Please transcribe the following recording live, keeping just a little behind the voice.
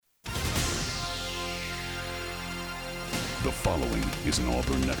The following is an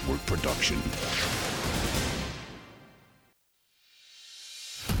Auburn Network production.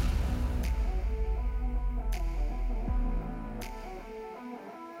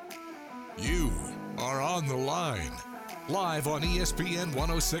 You are on the line. Live on ESPN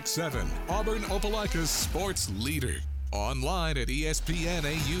 106.7, Auburn Opelika's sports leader. Online at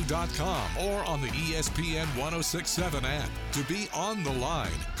espnau.com or on the ESPN 106.7 app. To be on the line,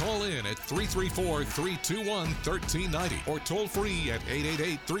 call in at 334-321-1390 or toll free at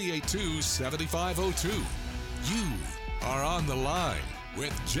 888-382-7502. You are on the line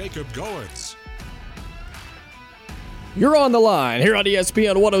with Jacob Goins. You're on the line here on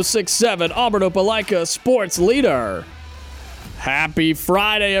ESPN 106.7, Auburn Opelika sports leader. Happy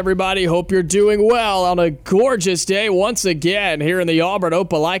Friday, everybody. Hope you're doing well on a gorgeous day once again here in the Auburn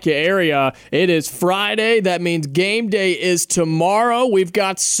Opelika area. It is Friday. That means game day is tomorrow. We've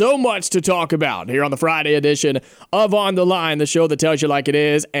got so much to talk about here on the Friday edition of On the Line, the show that tells you like it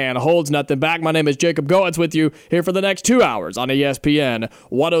is and holds nothing back. My name is Jacob Goins with you here for the next 2 hours on ESPN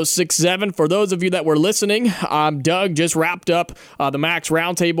 106.7. For those of you that were listening, I'm Doug. Just wrapped up the Max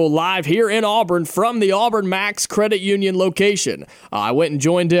Roundtable live here in Auburn from the Auburn Max Credit Union location. I went and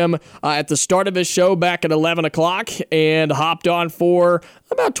joined him at the start of his show back at 11 o'clock and hopped on for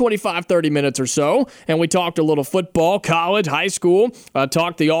about 25, 30 minutes or so. And we talked a little football, college, high school,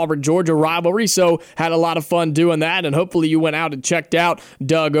 talked the Auburn-Georgia rivalry. So had a lot of fun doing that. And hopefully you went out and checked out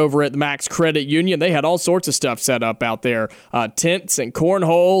Doug over at the Max Credit Union. They had all sorts of stuff set up out there. Tents and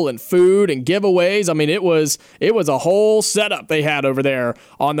cornhole and food and giveaways. I mean, it was a whole setup they had over there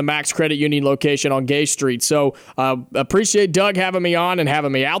on the Max Credit Union location on Gay Street. So appreciate Doug having me on and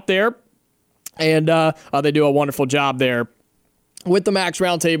having me out there. And they do a wonderful job there with the Max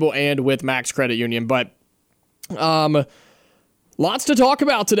Roundtable and with Max Credit Union. But lots to talk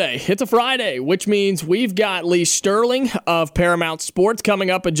about today. It's a Friday, which means we've got Lee Sterling of Paramount Sports coming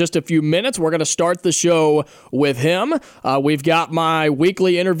up in just a few minutes. We're going to start the show with him. We've got my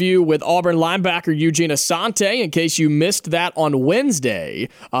weekly interview with Auburn linebacker Eugene Asante, in case you missed that on Wednesday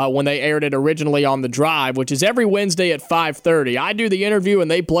when they aired it originally on The Drive, which is every Wednesday at 5:30. I do the interview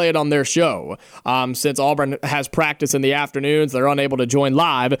and they play it on their show. Since Auburn has practice in the afternoons, they're unable to join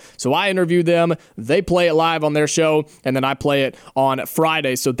live. So I interview them, they play it live on their show, and then I play it on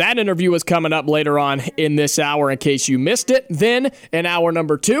Friday. So that interview is coming up later on in this hour in case you missed it. Then in hour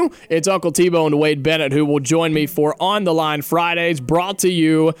number 2, it's Uncle Tebow and Wade Bennett who will join me for On the Line Fridays, brought to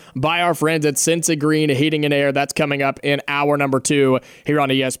you by our friends at Sensigreen Heating and Air. That's coming up in hour number 2 here on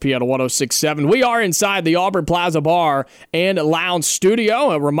ESPN 106.7. We are inside the Auburn Plaza Bar and Lounge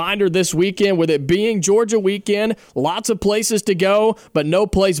studio. A reminder this weekend, with it being Georgia weekend, lots of places to go, but no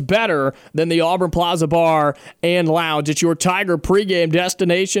place better than the Auburn Plaza Bar and Lounge. It's your Tiger pregame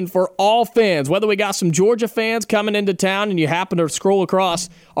destination for all fans. Whether we got some Georgia fans coming into town and you happen to scroll across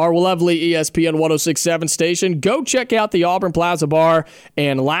our lovely ESPN 106.7 station, go check out the Auburn Plaza Bar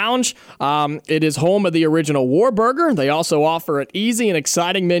and Lounge. It is home of the original Warburger. They also offer an easy and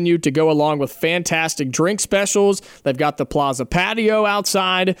exciting menu to go along with fantastic drink specials. They've got the Plaza patio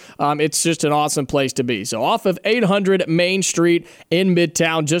outside. It's just an awesome place to be. So off of 800 Main Street in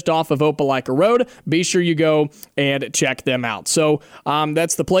Midtown, just off of Opelika Road, be sure you go and check them out. So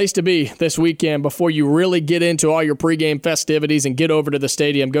that's the place to be this weekend before you really get into all your pregame festivities and get over to the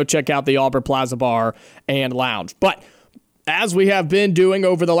stadium. Go check out the Auburn Plaza Bar and Lounge. But as we have been doing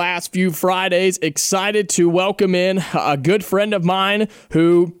over the last few Fridays, excited to welcome in a good friend of mine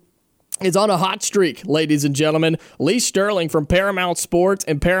who is on a hot streak, ladies and gentlemen. Lee Sterling from Paramount Sports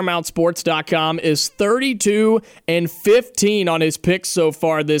and ParamountSports.com is 32-15 on his picks so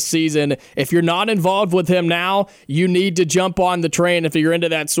far this season. If you're not involved with him now, you need to jump on the train if you're into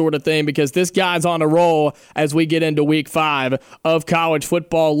that sort of thing, because this guy's on a roll as we get into week 5 of college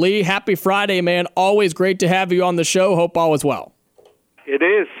football. Lee, happy Friday, man. Always great to have you on the show. Hope all is well. It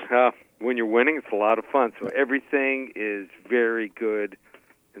is. When you're winning, it's a lot of fun. So everything is very good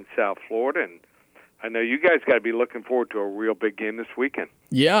in South Florida, and I know you guys got to be looking forward to a real big game this weekend.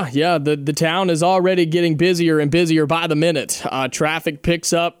 Yeah. The town is already getting busier and busier by the minute. Traffic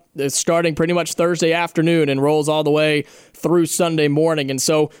picks up. It's starting pretty much Thursday afternoon and rolls all the way through Sunday morning. And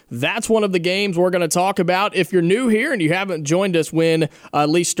so that's one of the games we're going to talk about. If you're new here and you haven't joined us when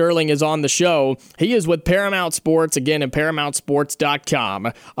Lee Sterling is on the show, he is with Paramount Sports, again, at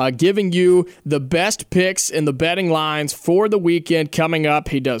ParamountSports.com, giving you the best picks in the betting lines for the weekend coming up.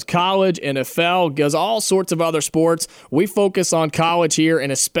 He does college, NFL, does all sorts of other sports. We focus on college here,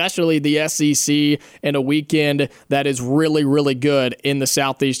 and especially the SEC, in a weekend that is really, really good in the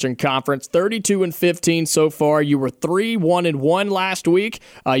Southeast Southeastern Conference. 32-15 so far. You were 3-1-1 last week.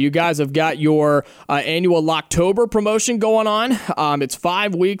 You guys have got your annual Locktober promotion going on. It's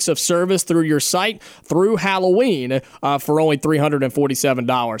 5 weeks of service through your site through Halloween for only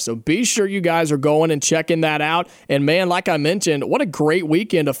 $347. So be sure you guys are going and checking that out. And, man, like I mentioned, what a great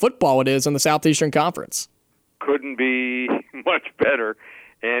weekend of football it is in the Southeastern Conference. Couldn't be much better.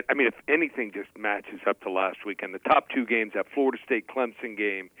 And, I mean, if anything just matches up to last weekend, the top two games, that Florida State-Clemson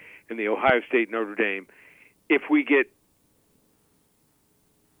game and the Ohio State-Notre Dame, if we get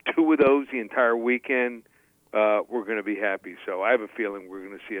two of those the entire weekend, we're going to be happy. So I have a feeling we're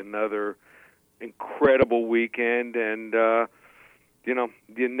going to see another incredible weekend. And,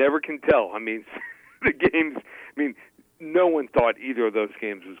 you never can tell. I mean, the games, no one thought either of those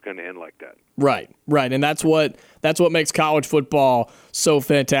games was going to end like that. Right, and that's what makes college football so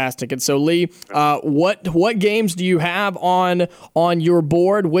fantastic. And so, Lee, what games do you have on your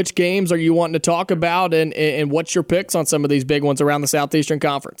board? Which games are you wanting to talk about, and what's your picks on some of these big ones around the Southeastern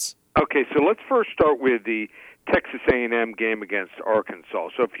Conference? Okay, so let's first start with the Texas A&M game against Arkansas.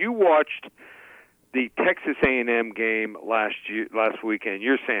 So if you watched the Texas A&M game last weekend,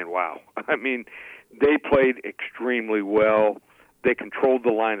 you're saying, wow. I mean, they played extremely well. They controlled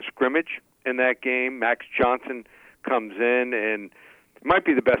the line of scrimmage in that game. Max Johnson comes in and might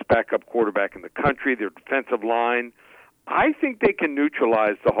be the best backup quarterback in the country. Their defensive line, I think they can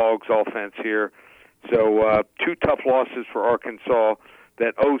neutralize the Hogs' offense here. So 2 tough losses for Arkansas.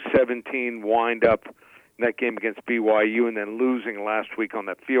 That 0-17 wind up in that game against BYU and then losing last week on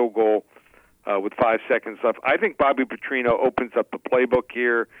that field goal with 5 seconds left. I think Bobby Petrino opens up the playbook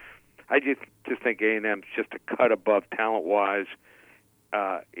here. I just think A&M's just a cut above talent-wise.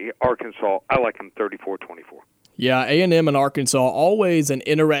 Arkansas, I like them 34-24. Yeah, A&M and Arkansas, always an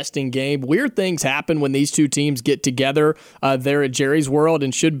interesting game. Weird things happen when these two teams get together there at Jerry's World,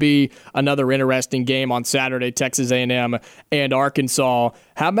 and should be another interesting game on Saturday, Texas A&M and Arkansas.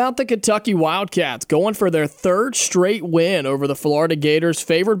 How about the Kentucky Wildcats going for their 3rd straight win over the Florida Gators,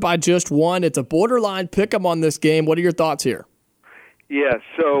 favored by just 1? It's a borderline pick-em on this game. What are your thoughts here? Yeah,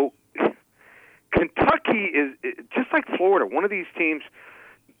 so Kentucky is just like Florida. One of these teams,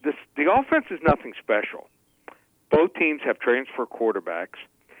 the offense is nothing special. Both teams have transfer quarterbacks.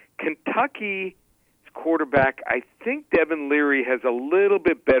 Kentucky's quarterback, I think Devin Leary has a little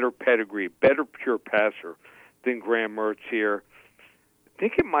bit better pedigree, better pure passer than Graham Mertz here. I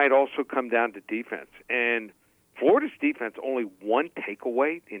think it might also come down to defense. And Florida's defense, only 1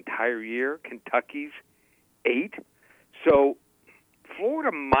 takeaway the entire year. Kentucky's 8. So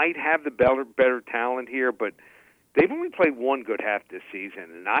Florida might have the better talent here, but they've only played 1 good half this season.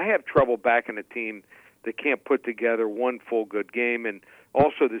 And I have trouble backing a team that can't put together 1 full good game. And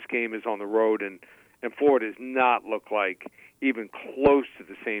also this game is on the road, and Florida does not look like even close to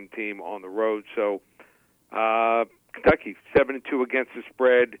the same team on the road. So Kentucky, 7-2 against the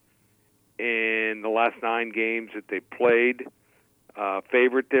spread in the last 9 games that they played,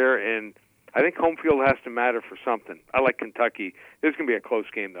 favorite there. And I think home field has to matter for something. I like Kentucky. This is going to be a close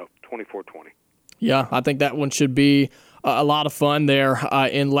game, though, 24-20. Yeah, I think that one should be a lot of fun there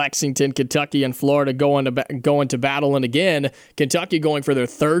in Lexington. Kentucky and Florida going to battle, and again, Kentucky going for their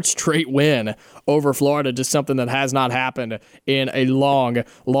 3rd straight win over Florida, just something that has not happened in a long,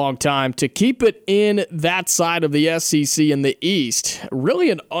 long time. To keep it in that side of the SEC in the East,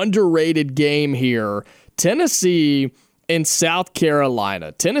 really an underrated game here. Tennessee in South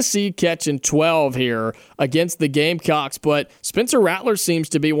Carolina. Tennessee catching 12 here against the Gamecocks, but Spencer Rattler seems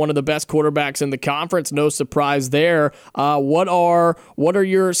to be one of the best quarterbacks in the conference. No surprise there. What are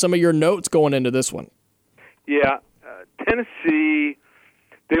some of your notes going into this one? Yeah, Tennessee,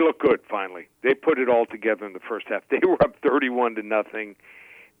 they look good finally. They put it all together in the first half. They were up 31-0,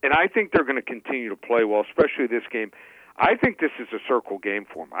 and I think they're going to continue to play well, especially this game. I think this is a circle game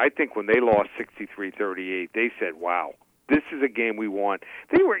for them. I think when they lost 63-38, they said, wow, this is a game we want.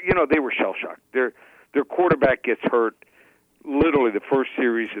 They were shell-shocked. Their quarterback gets hurt literally the first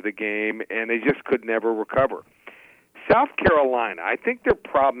series of the game, and they just could never recover. South Carolina, I think their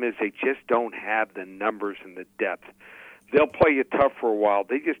problem is they just don't have the numbers and the depth. They'll play you tough for a while.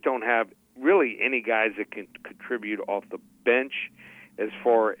 They just don't have really any guys that can contribute off the bench as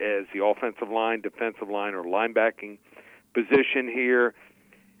far as the offensive line, defensive line, or linebacking position here.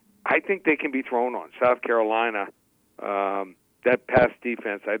 I think they can be thrown on. South Carolina, that pass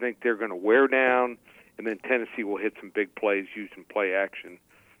defense, I think they're going to wear down, and then Tennessee will hit some big plays using play action.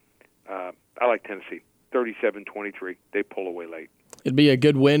 I like Tennessee, 37-23. They pull away late. It'd be a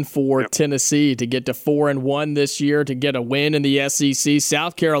good win for Tennessee to get to 4-1 this year, to get a win in the SEC.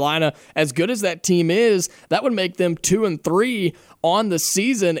 South Carolina, as good as that team is, that would make them 2-3 on the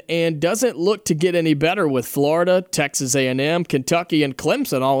season, and doesn't look to get any better with Florida, Texas A&M, Kentucky, and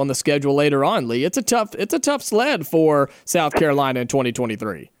Clemson all on the schedule later on. Lee, it's a tough sled for South Carolina in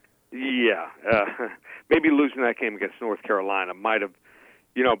 2023. Yeah, maybe losing that game against North Carolina might have,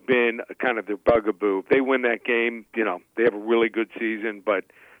 been kind of their bugaboo. If they win that game, they have a really good season, but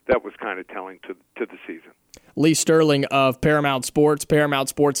that was kind of telling to the season. Lee Sterling of Paramount Sports,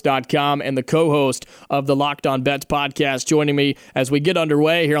 ParamountSports.com, and the co-host of the Locked On Bets podcast, joining me as we get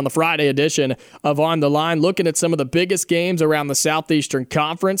underway here on the Friday edition of On the Line, looking at some of the biggest games around the Southeastern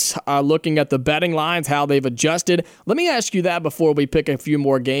Conference, looking at the betting lines, how they've adjusted. Let me ask you that before we pick a few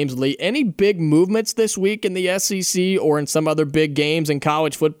more games, Lee. Any big movements this week in the SEC or in some other big games in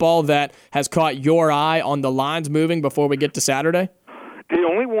college football that has caught your eye on the lines moving before we get to Saturday? The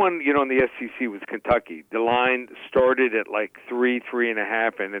only one, in the SEC was Kentucky. The line started at like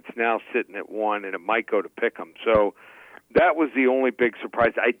 3.5, and it's now sitting at 1, and it might go to pick 'em. So that was the only big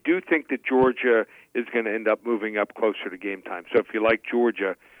surprise. I do think that Georgia is going to end up moving up closer to game time. So if you like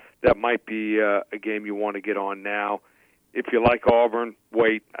Georgia, that might be a game you want to get on now. If you like Auburn,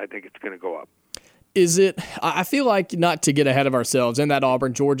 wait. I think it's going to go up. Is it, I feel like, not to get ahead of ourselves in that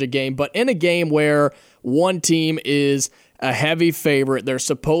Auburn-Georgia game, but in a game where one team is a heavy favorite, they're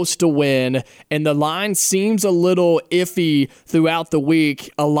supposed to win, and the line seems a little iffy throughout the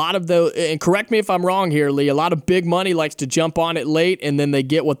week. A lot of and correct me if I'm wrong here, Lee, a lot of big money likes to jump on it late, and then they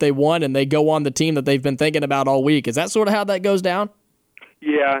get what they want, and they go on the team that they've been thinking about all week. Is that sort of how that goes down?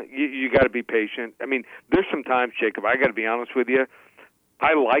 Yeah, you got to be patient. I mean, there's some times, Jacob, I got to be honest with you,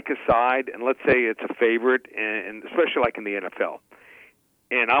 I like a side, and let's say it's a favorite, and especially like in the NFL,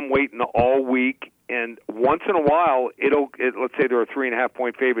 and I'm waiting all week, and once in a while, let's say they're a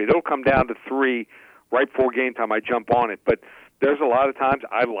 3.5-point favorite, it'll come down to 3 right before game time. I jump on it, but there's a lot of times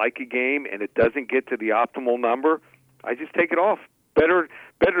I like a game, and it doesn't get to the optimal number. I just take it off. Better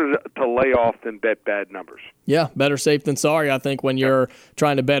to lay off than bet bad numbers. Yeah, better safe than sorry, I think, when you're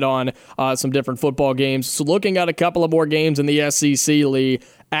trying to bet on some different football games. So looking at a couple of more games in the SEC, Lee,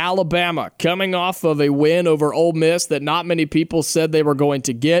 Alabama coming off of a win over Ole Miss that not many people said they were going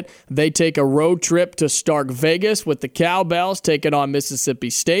to get. They take a road trip to Stark Vegas with the Cowbells taking on Mississippi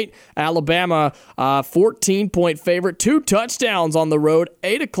State. Alabama, 14-point favorite, 2 touchdowns on the road,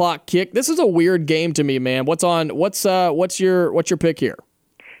 8 o'clock kick. This is a weird game to me, man. What's your pick here?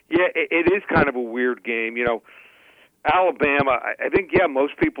 Yeah, it is kind of a weird game. Alabama, I think,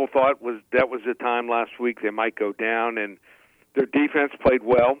 most people thought that was the time last week they might go down, and their defense played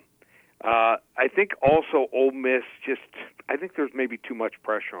well. I think also Ole Miss I think there's maybe too much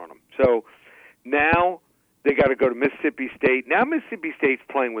pressure on them. So now they got to go to Mississippi State. Now Mississippi State's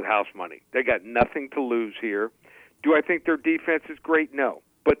playing with house money. They got nothing to lose here. Do I think their defense is great? No.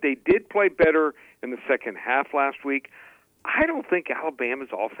 But they did play better in the second half last week. I don't think Alabama's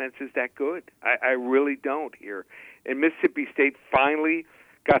offense is that good. I really don't here. And Mississippi State finally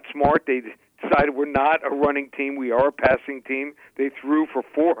got smart. They decided we're not a running team. We are a passing team. They threw for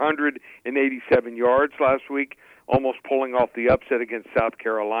 487 yards last week, almost pulling off the upset against South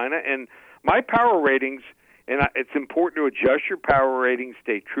Carolina. And my power ratings, and it's important to adjust your power ratings,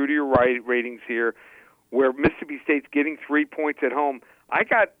 stay true to your ratings here, where Mississippi State's getting 3 points at home. I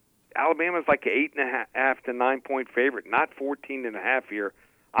got Alabama's like an 8.5 to 9-point favorite, not 14.5 here.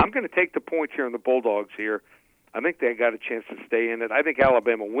 I'm going to take the points here on the Bulldogs here. I think they got a chance to stay in it. I think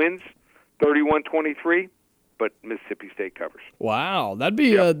Alabama wins 31-23, but Mississippi State covers. Wow, that'd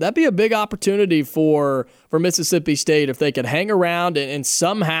be a big opportunity for Mississippi State if they could hang around and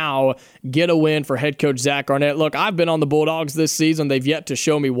somehow get a win for head coach Zach Arnett. Look, I've been on the Bulldogs this season. They've yet to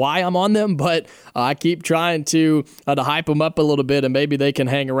show me why I'm on them, but I keep trying to hype them up a little bit, and maybe they can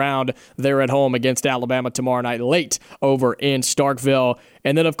hang around there at home against Alabama tomorrow night late over in Starkville.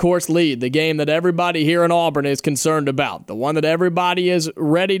 And then, of course, Lee, the game that everybody here in Auburn is concerned about, the one that everybody is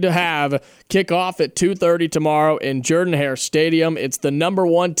ready to have kick off at 2:30 tomorrow in Jordan-Hare Stadium. It's the number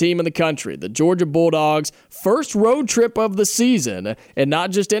 1 team in the country, the Georgia Bulldogs, first road trip of the season, and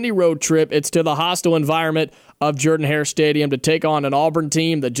not just any road trip. It's to the hostile environment of Jordan-Hare Stadium to take on an Auburn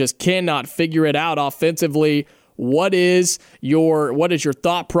team that just cannot figure it out offensively. What is your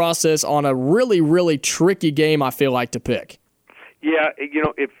thought process on a really, really tricky game, I feel like, to pick? Yeah,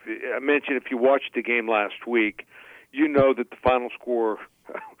 if I mentioned if you watched the game last week, you know that the final score,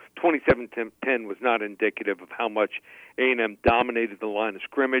 27-10, was not indicative of how much A&M dominated the line of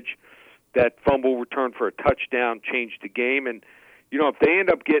scrimmage. That fumble return for a touchdown changed the game, and if they end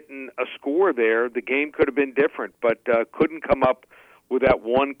up getting a score there, the game could have been different, but couldn't come up with that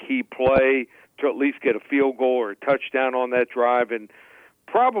one key play to at least get a field goal or a touchdown on that drive. And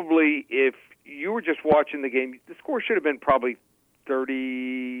probably if you were just watching the game, the score should have been probably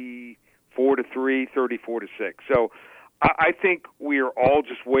 34-3, 34-6. So I think we are all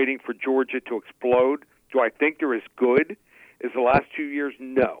just waiting for Georgia to explode. Do I think they're as good as the last 2 years?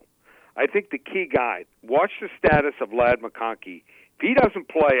 No. I think the key guy, watch the status of Ladd McConkey. If he doesn't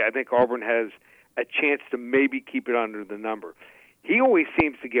play, I think Auburn has a chance to maybe keep it under the number. He always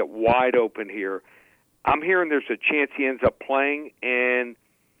seems to get wide open here. I'm hearing there's a chance he ends up playing, and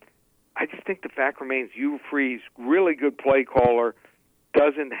I just think the fact remains Hugh Freeze, really good play caller,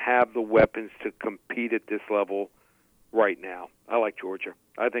 doesn't have the weapons to compete at this level right now. I like Georgia.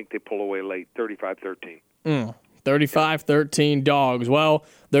 I think they pull away late, 35-13. 35-13 Dogs. Well,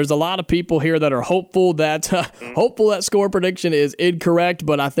 there's a lot of people here that are hopeful that score prediction is incorrect,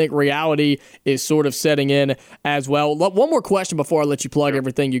 but I think reality is sort of setting in as well. One more question before I let you plug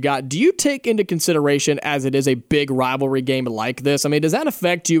everything you got. Do you take into consideration, as it is a big rivalry game like this, I mean, does that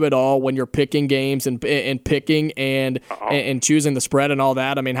affect you at all when you're picking games and picking and choosing the spread and all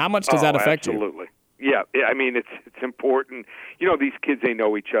that? I mean, how much does that affect you? Absolutely. Yeah, I mean, it's important. You know, these kids, they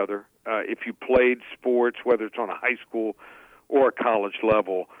know each other. If you played sports, whether it's on a high school or a college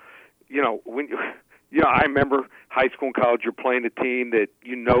level, I remember high school and college, you're playing a team that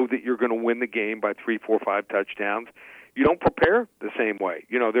you know that you're going to win the game by 3, 4, 5 touchdowns. You don't prepare the same way.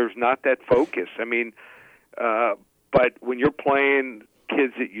 You know, there's not that focus. I mean, but when you're playing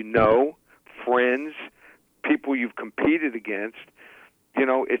kids that you know, friends, people you've competed against, you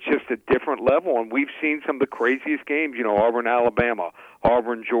know, it's just a different level. And we've seen some of the craziest games, you know, Auburn, Alabama,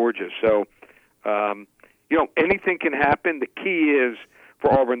 Auburn, Georgia. So, anything can happen. The key is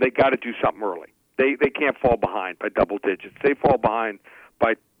for Auburn, they got to do something early. They can't fall behind by double digits. They fall behind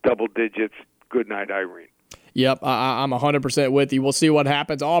by double digits. Good night, Irene. Yep, I'm 100% with you. We'll see what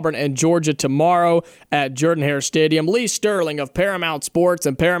happens. Auburn and Georgia tomorrow at Jordan-Hare Stadium. Lee Sterling of Paramount Sports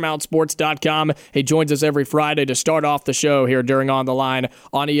and ParamountSports.com. He joins us every Friday to start off the show here during On the Line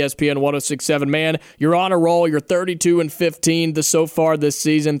on ESPN 106.7. Man, you're on a roll. You're 32-15 so far this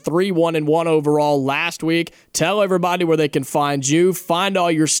season, 3-1-1 overall last week. Tell everybody where they can find you, find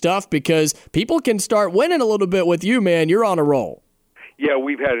all your stuff, because people can start winning a little bit with you, man. You're on a roll. Yeah,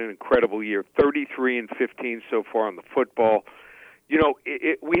 we've had an incredible year, 33-15 so far on the football. You know,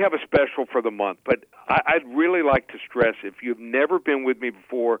 we have a special for the month, but I'd really like to stress, if you've never been with me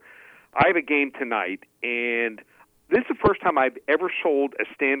before, I have a game tonight, and this is the first time I've ever sold a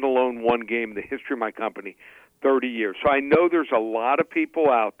standalone one game in the history of my company, 30 years. So I know there's a lot of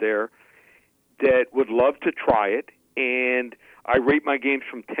people out there that would love to try it, and I rate my games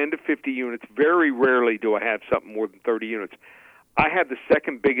from 10 to 50 units. Very rarely do I have something more than 30 units. I have the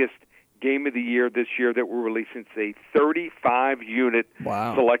second biggest game of the year this year that we're releasing. It's a 35-unit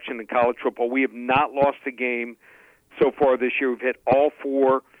selection in college football. We have not lost a game so far this year. We've hit all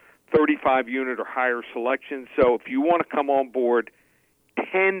 4 35-unit or higher selections. So if you want to come on board,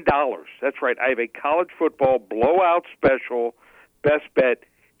 $10. That's right. I have a college football blowout special, best bet,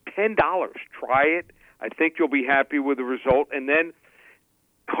 $10. Try it. I think you'll be happy with the result. And then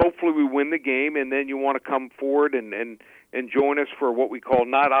hopefully we win the game, and then you want to come forward and join us for what we call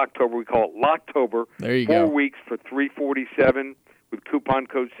not October, we call it Locktober. There you 4 go. weeks for $347 with coupon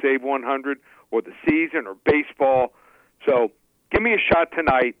code SAVE100, or the season or baseball. So give me a shot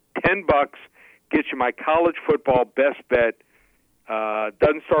tonight, $10, get you my college football best bet.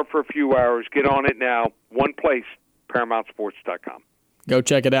 Doesn't start for a few hours. Get on it now. One place, ParamountSports.com. Go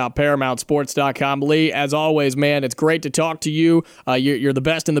check it out, ParamountSports.com. Lee, as always, man, it's great to talk to you. You're the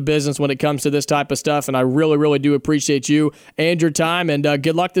best in the business when it comes to this type of stuff, and I really, really do appreciate you and your time, and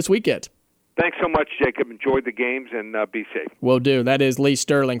good luck this weekend. Thanks so much, Jacob. Enjoy the games, and be safe. Will do. That is Lee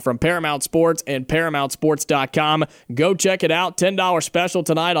Sterling from Paramount Sports and ParamountSports.com. Go check it out. $10 special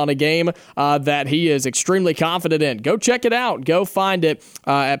tonight on a game that he is extremely confident in. Go check it out. Go find it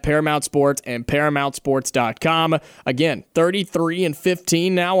at Paramount Sports and ParamountSports.com. Again,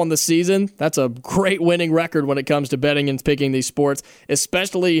 33-15 now on the season. That's a great winning record when it comes to betting and picking these sports,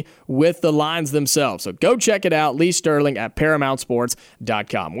 especially with the lines themselves. So go check it out. Lee Sterling at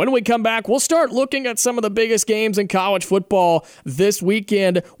ParamountSports.com. When we come back, we'll start looking at some of the biggest games in college football this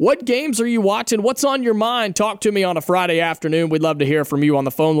weekend. What games are you watching? What's on your mind? Talk to me on a Friday afternoon. We'd love to hear from you on the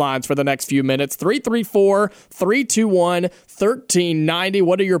phone lines for the next few minutes. 334-321-1390.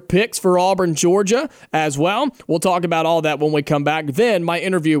 What are your picks for Auburn, Georgia as well? We'll talk about all that when we come back. Then my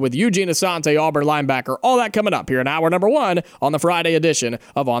interview with Eugene Asante, Auburn linebacker. All that coming up here in hour number 1 on the Friday edition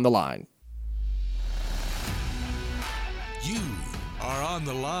of On the Line. You are on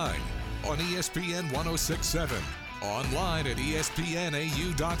the line on ESPN 106.7. online at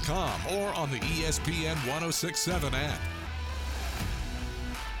espnau.com or on the ESPN 1067 app.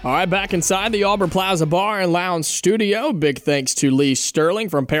 All right, back inside the Auburn Plaza Bar and Lounge studio. Big thanks to Lee Sterling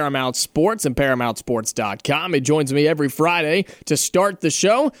from Paramount Sports and ParamountSports.com. He joins me every Friday to start the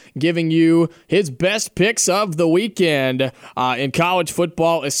show, giving you his best picks of the weekend in college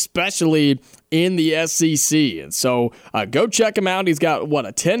football, especially in the SEC. And so go check him out. He's got, a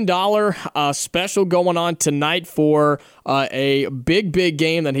 $10 special going on tonight for a big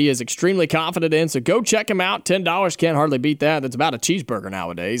game that he is extremely confident in. So go check him out. $10, can't hardly beat that. That's about a cheeseburger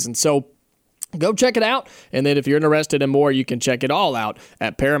nowadays. And so go check it out. And then if you're interested in more, you can check it all out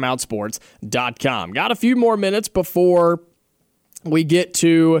at ParamountSports.com. Got a few more minutes before we get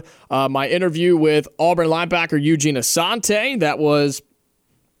to my interview with Auburn linebacker Eugene Asante. That was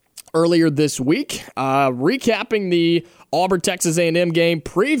earlier this week, recapping the Auburn-Texas A&M game,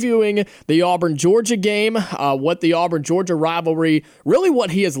 previewing the Auburn-Georgia game, what the Auburn-Georgia rivalry, really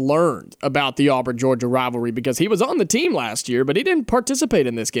what he has learned about the Auburn-Georgia rivalry, because he was on the team last year, but he didn't participate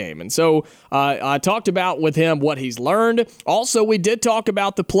in this game. And so I talked about with him what he's learned. Also, we did talk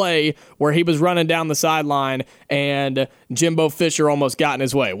about the play where he was running down the sideline and Jimbo Fisher almost got in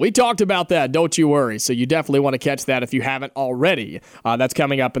his way. We talked about that, don't you worry. So you definitely want to catch that if you haven't already. That's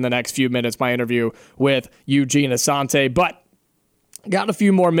coming up in the next few minutes, my interview with Eugene Asante. But got a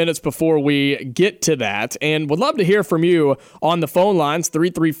few more minutes before we get to that, and would love to hear from you on the phone lines,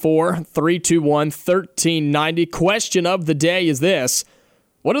 334-321-1390. Question of the day is this: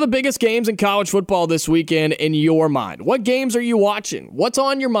 what are the biggest games in college football this weekend in your mind? What games are you watching? What's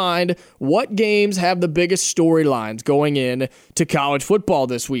on your mind? What games have the biggest storylines going in to college football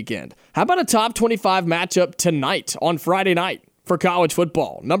this weekend? How about a top 25 matchup tonight on Friday night for college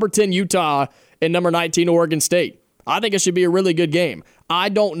football? Number 10 Utah and number 19 Oregon State. I think it should be a really good game. I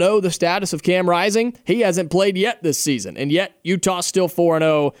don't know the status of Cam Rising. He hasn't played yet this season, and yet Utah's still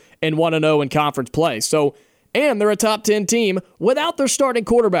 4-0 and 1-0 in conference play. So, and they're a top 10 team without their starting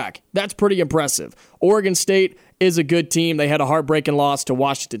quarterback. That's pretty impressive. Oregon State is a good team. They had a heartbreaking loss to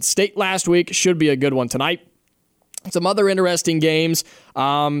Washington State last week. Should be a good one tonight. Some other interesting games.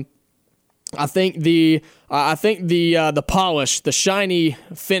 I think the polish, the shiny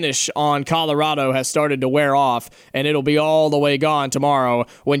finish on Colorado has started to wear off, and it'll be all the way gone tomorrow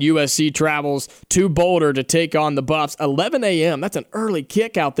when USC travels to Boulder to take on the Buffs. 11 a.m. That's an early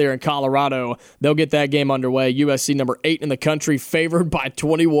kick out there in Colorado. They'll get that game underway. USC number 8 in the country, favored by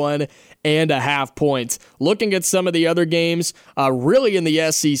 21.5 points. Looking at some of the other games, really in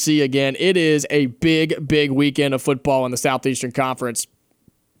the SEC again, it is a big weekend of football in the Southeastern Conference.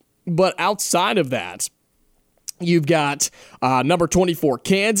 But outside of that, you've got number 24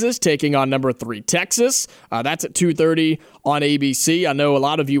 Kansas taking on number 3 Texas. That's at 2:30 on ABC. I know a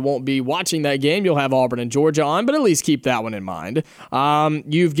lot of you won't be watching that game. You'll have Auburn and Georgia on, but at least keep that one in mind.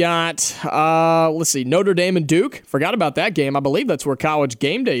 You've got, Notre Dame and Duke. Forgot about that game. I believe that's where College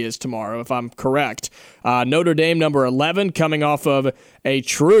Game Day is tomorrow, if I'm correct. Notre Dame, number 11, coming off of a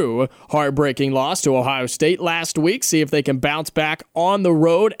true heartbreaking loss to Ohio State last week. See if they can bounce back on the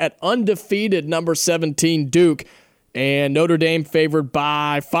road at undefeated number 17 Duke. And Notre Dame favored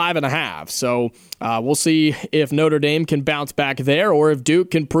by 5.5. So we'll see if Notre Dame can bounce back there or if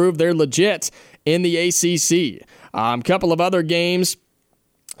Duke can prove they're legit in the ACC. A couple of other games.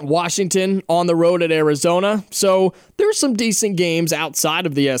 Washington on the road at Arizona. So there's some decent games outside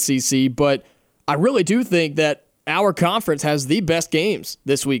of the SEC, but I really do think that our conference has the best games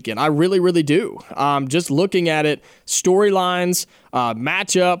this weekend. I really do. Just looking at it, storylines,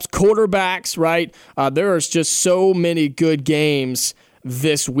 matchups, quarterbacks, right? There's just so many good games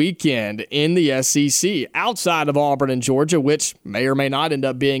this weekend in the SEC outside of Auburn and Georgia, which may or may not end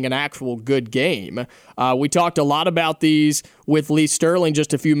up being an actual good game. We talked a lot about these with Lee Sterling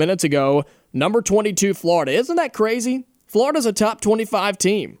just a few minutes ago. Number 22, Florida. Isn't that crazy? Florida's a top 25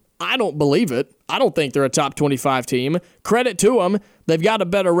 team. I don't believe it. I don't think they're a top 25 team. Credit to them. They've got a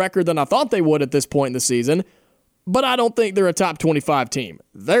better record than I thought they would at this point in the season, but I don't think they're a top 25 team.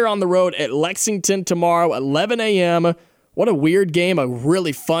 They're on the road at Lexington tomorrow, 11 a.m. What a weird game. A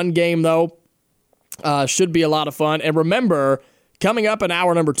really fun game, though. Should be a lot of fun. And remember, coming up in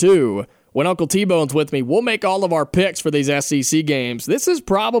hour number 2, when Uncle T-Bone's with me, we'll make all of our picks for these SEC games. This is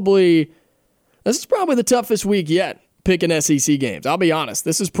probably the toughest week yet. Picking SEC games. I'll be honest.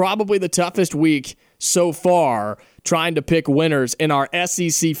 This is probably the toughest week so far trying to pick winners in our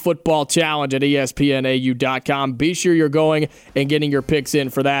SEC football challenge at espnau.com. Be sure you're going and getting your picks in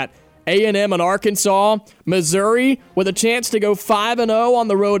for that. A&M and Arkansas. Missouri with a chance to go 5-0 on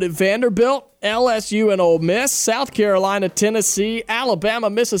the road at Vanderbilt. LSU and Ole Miss. South Carolina, Tennessee, Alabama,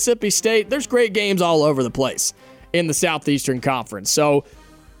 Mississippi State. There's great games all over the place in the Southeastern Conference. So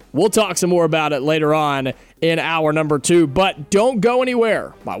we'll talk some more about it later on in hour number 2, but don't go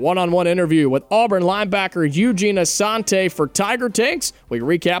anywhere. My one-on-one interview with Auburn linebacker Eugene Asante for Tiger Takes. We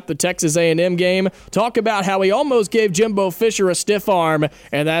recap the Texas A&M game, talk about how he almost gave Jimbo Fisher a stiff arm,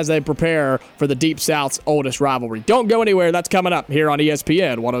 and as they prepare for the Deep South's oldest rivalry. Don't go anywhere. That's coming up here on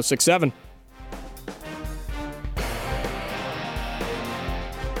ESPN 106.7.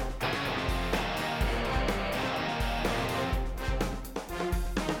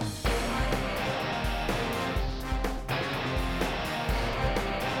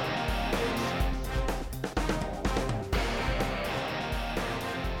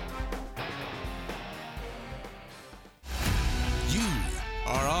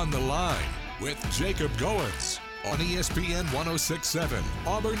 With Jacob Goins on ESPN 106.7,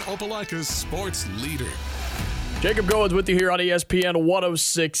 Auburn Opelika's sports leader. Jacob Goins with you here on ESPN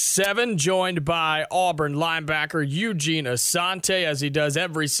 106.7, joined by Auburn linebacker Eugene Asante, as he does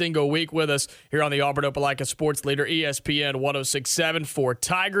every single week with us here on the Auburn Opelika Sports Leader, ESPN 106.7 for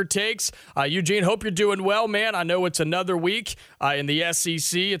Tiger Takes. Eugene, hope you're doing well, man. I know it's another week in the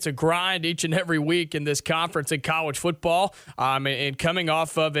SEC. It's a grind each and every week in this conference in college football, and coming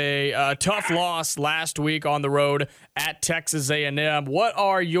off of a tough loss last week on the road at Texas A&M. What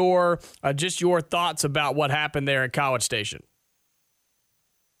are your thoughts about what happened there in College Station?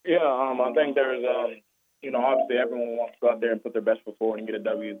 Yeah, I think there's, obviously everyone wants to go out there and put their best foot forward and get a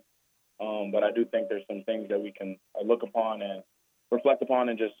W. But I do think there's some things that we can look upon and reflect upon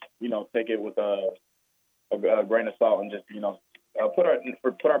and just, take it with a grain of salt and just,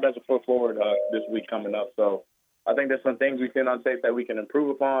 put our best foot forward this week coming up. So I think there's some things we can on tape that we can improve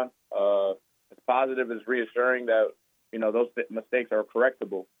upon. It's positive, it's reassuring that, those mistakes are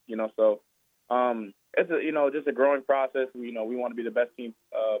correctable, so it's just a growing process. We want to be the best team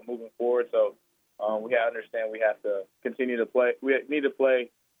moving forward. So we have to understand we have to continue to play. We need to play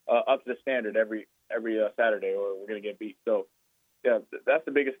up to the standard every Saturday, or we're going to get beat. So yeah, that's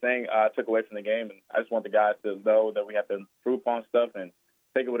the biggest thing I took away from the game. And I just want the guys to know that we have to improve upon stuff and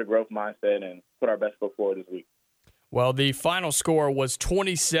take it with a growth mindset and put our best foot forward this week. Well, the final score was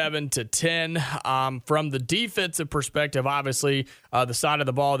 27-10. From the defensive perspective, obviously, the side of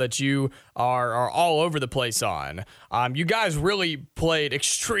the ball that you are all over the place on. You guys really played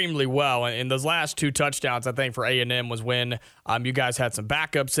extremely well, and those last 2 touchdowns, I think, for A&M was when you guys had some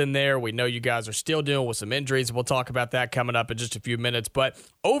backups in there. We know you guys are still dealing with some injuries. We'll talk about that coming up in just a few minutes. But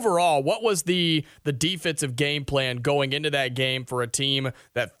overall, what was the defensive game plan going into that game for a team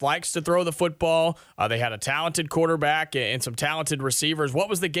that likes to throw the football? They had a talented quarterback and some talented receivers. What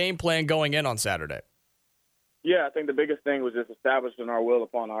was the game plan going in on Saturday? Yeah, I think the biggest thing was just establishing our will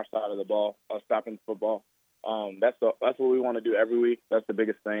upon our side of the ball, stopping the football. That's what we want to do every week. That's the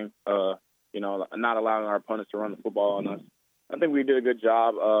biggest thing, not allowing our opponents to run the football on us. I think we did a good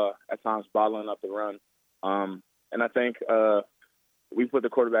job at times bottling up the run. And I think we put the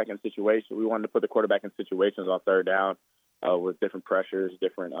quarterback in situations. We wanted to put the quarterback in situations on third down with different pressures,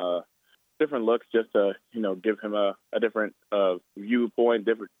 different looks, just to give him a different viewpoint,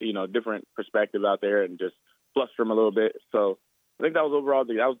 different perspective out there, and just fluster him a little bit. So I think that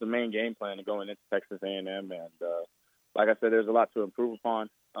was the main game plan to going into Texas A&M. And like I said, there's a lot to improve upon,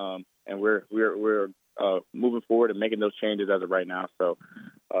 and we're moving forward and making those changes as of right now. So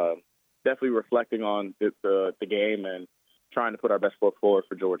definitely reflecting on the game and trying to put our best foot forward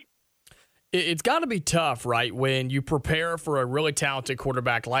for Georgia. It's got to be tough, right, when you prepare for a really talented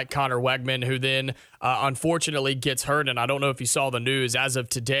quarterback like Connor Wegman, who then unfortunately gets hurt. And I don't know if you saw the news. As of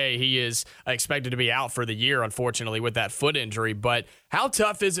today, he is expected to be out for the year, unfortunately, with that foot injury. But how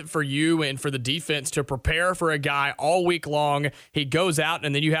tough is it for you and for the defense to prepare for a guy all week long? He goes out,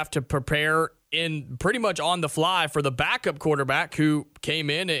 and then you have to prepare in pretty much on the fly for the backup quarterback who came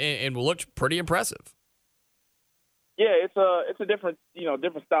in and looked pretty impressive. Yeah, it's a different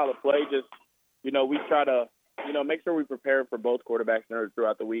style of play. Just, we try to, make sure we prepare for both quarterbacks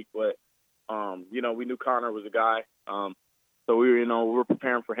throughout the week. But, we knew Connor was a guy. So we were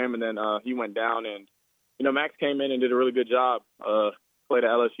preparing for him, and then he went down. And, Max came in and did a really good job. Played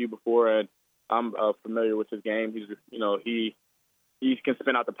at LSU before, and I'm familiar with his game. He's, he can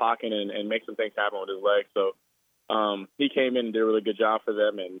spin out the pocket and make some things happen with his legs. So he came in and did a really good job for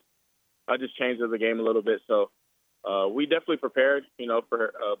them, and I just changed the game a little bit. So we definitely prepared,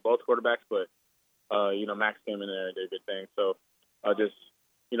 for both quarterbacks, but, Max came in there and did a good thing. So just,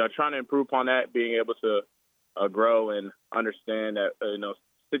 trying to improve upon that, being able to grow and understand that,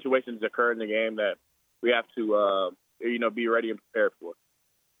 situations occur in the game that we have to, be ready and prepared for.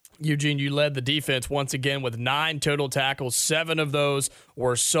 Eugene, you led the defense once again with 9 total tackles. 7 of those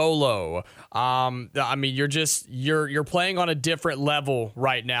were solo. I mean, you're playing on a different level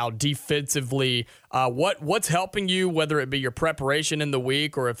right now defensively. What's helping you, whether it be your preparation in the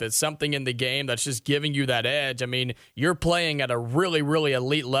week or if it's something in the game that's just giving you that edge? I mean, you're playing at a really, really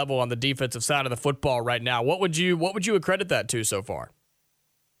elite level on the defensive side of the football right now. What would you accredit that to so far?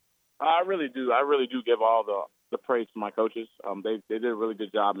 I really do. I really do give all the praise to my coaches. They did a really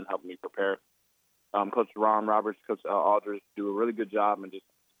good job in helping me prepare. Coach Ron Roberts, Coach Aldridge do a really good job in just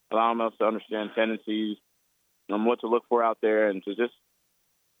allowing us to understand tendencies, what to look for out there, and to just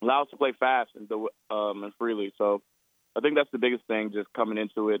allow us to play fast and freely. So I think that's the biggest thing, just coming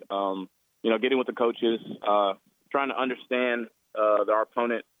into it, getting with the coaches, trying to understand our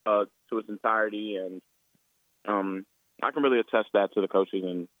opponent to its entirety. And I can really attest that to the coaches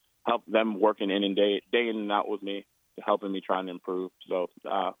and help them working in and day in and out with me, helping me trying to improve. So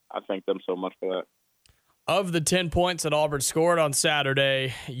I thank them so much for that. Of the 10 points that Auburn scored on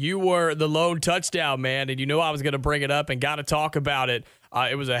Saturday, you were the lone touchdown man, and you know I was going to bring it up and got to talk about it.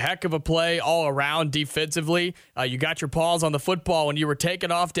 It was a heck of a play all around defensively. You got your paws on the football when you were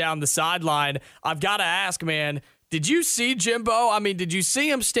taking off down the sideline. I've got to ask, man, did you see Jimbo? I mean, did you see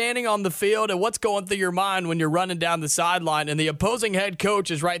him standing on the field, and what's going through your mind when you're running down the sideline and the opposing head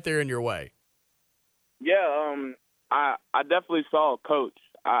coach is right there in your way? Yeah, I definitely saw Coach.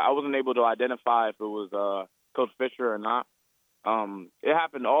 I wasn't able to identify if it was Coach Fisher or not.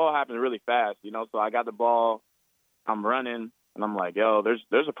 It all happened really fast, so I got the ball, I'm running, and I'm like, yo,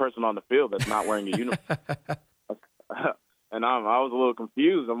 there's a person on the field that's not wearing a uniform. And I was a little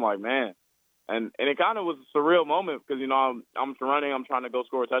confused. I'm like, man. And it kind of was a surreal moment because, I'm running, I'm trying to go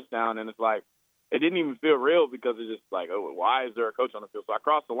score a touchdown, and it's like, it didn't even feel real because it's just like, oh, why is there a coach on the field? So I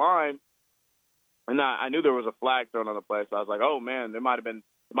crossed the line, and I knew there was a flag thrown on the play, so I was like, oh, man, they might have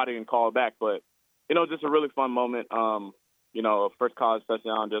been called back. But, just a really fun moment, a first college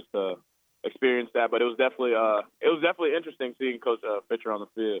touchdown just to experience that. But it was definitely interesting seeing Coach Fisher on the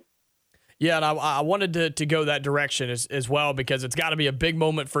field. Yeah, and I wanted to go that direction as well because it's got to be a big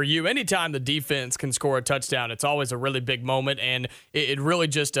moment for you. Anytime the defense can score a touchdown, it's always a really big moment, and it really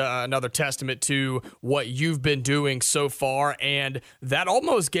just another testament to what you've been doing so far, and that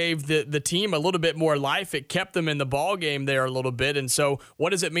almost gave the team a little bit more life. It kept them in the ball game there a little bit, and so what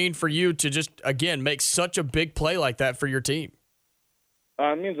does it mean for you to just, again, make such a big play like that for your team?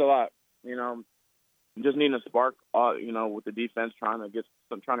 It means a lot, just needing a spark, with the defense trying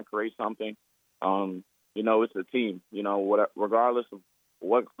to create something. It's a team. Regardless of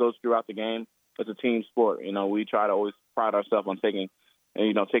what goes throughout the game, it's a team sport. We try to always pride ourselves on taking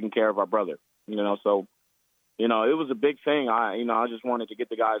care of our brother. So it was a big thing. I just wanted to get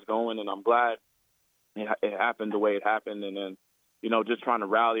the guys going, and I'm glad it happened the way it happened. And then, just trying to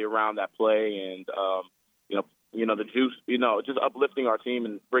rally around that play and the juice, just uplifting our team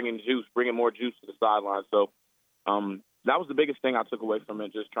and bringing more juice to the sideline. So that was the biggest thing I took away from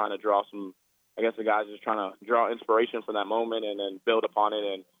it, just trying to draw the guys just trying to draw inspiration from that moment and then build upon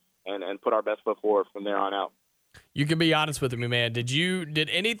it and put our best foot forward from there on out. You can be honest with me, man. Did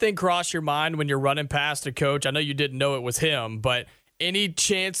anything cross your mind when you're running past a coach? I know you didn't know it was him, but any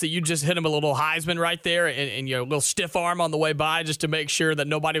chance that you just hit him a little Heisman right there and a little stiff arm on the way by just to make sure that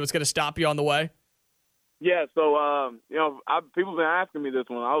nobody was going to stop you on the way? Yeah, so people have been asking me this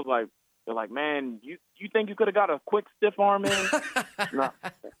one. I was like, they're like, man, you think you could have got a quick stiff arm in? No.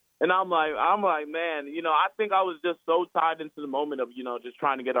 And I'm like, man, I think I was just so tied into the moment of, just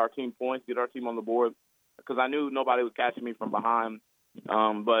trying to get our team points, get our team on the board, because I knew nobody was catching me from behind.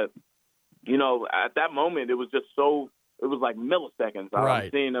 But at that moment, it was like milliseconds. Right.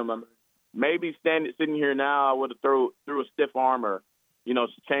 I'm seeing them. Maybe sitting here now, I would have threw a stiff arm or,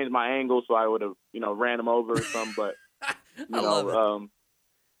 changed my angle so I would have, ran him over or something. But, I love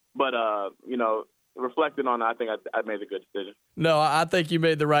it. Reflecting on it, I think I made a good decision. No, I think you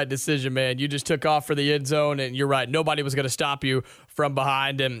made the right decision, man. You just took off for the end zone, and you're right. Nobody was going to stop you from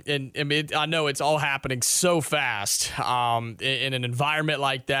behind. And I know it's all happening so fast in an environment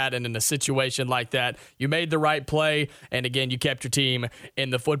like that and in a situation like that. You made the right play, and again, you kept your team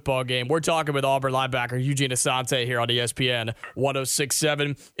in the football game. We're talking with Auburn linebacker Eugene Asante here on ESPN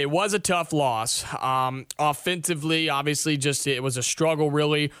 106.7. It was a tough loss. Offensively, obviously, it was a struggle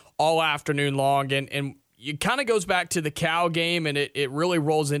really all afternoon long. And it kind of goes back to the Cal game, and it really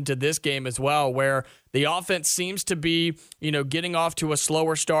rolls into this game as well, where the offense seems to be, getting off to a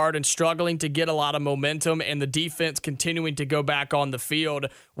slower start and struggling to get a lot of momentum, and the defense continuing to go back on the field.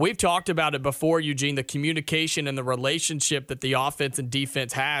 We've talked about it before, Eugene, the communication and the relationship that the offense and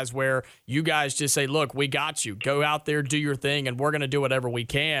defense has, where you guys just say, look, we got you. Go out there, do your thing, and we're going to do whatever we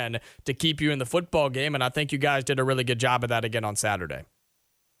can to keep you in the football game. And I think you guys did a really good job of that again on Saturday.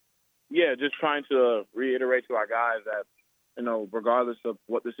 Yeah, just trying to reiterate to our guys that, regardless of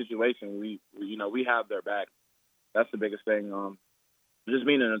what the situation, we have their back. That's the biggest thing. Just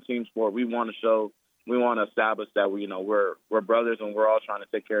being in a team sport, we want to establish that we're brothers and we're all trying to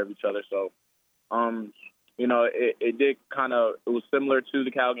take care of each other. So, it was similar to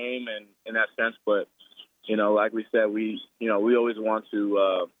the Cal game in that sense, but like we said, we always want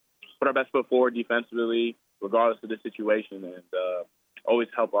to put our best foot forward defensively, regardless of the situation, and always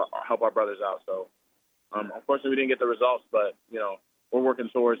help our brothers out. So, unfortunately, we didn't get the results, but we're working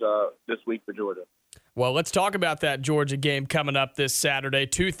towards this week for Georgia. Well, let's talk about that Georgia game coming up this Saturday,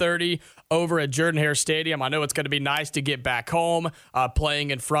 2:30 over at Jordan-Hare Stadium. I know it's going to be nice to get back home,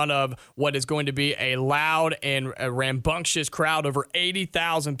 playing in front of what is going to be a loud and a rambunctious crowd. Over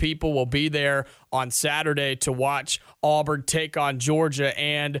 80,000 people will be there on Saturday to watch Auburn take on Georgia.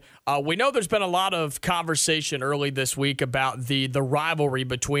 And we know there's been a lot of conversation early this week about the rivalry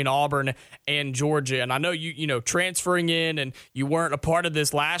between Auburn and Georgia. And I know you transferring in and you weren't a part of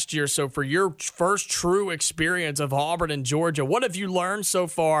this last year. So for your first true experience of Auburn and Georgia, what have you learned so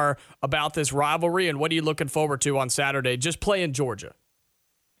far about this rivalry, and what are you looking forward to on Saturday just playing Georgia?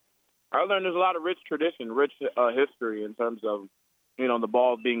 I learned there's a lot of rich tradition, rich history in terms of, the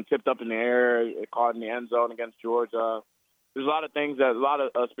ball being tipped up in the air, caught in the end zone against Georgia. There's a lot of things, a lot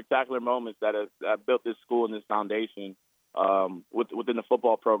of spectacular moments that have built this school and this foundation within the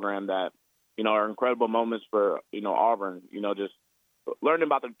football program that, are incredible moments for, Auburn. Just learning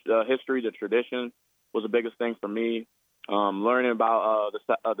about the history, the tradition was the biggest thing for me. Learning about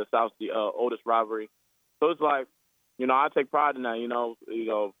the South's oldest rivalry. So it's like, I take pride in that,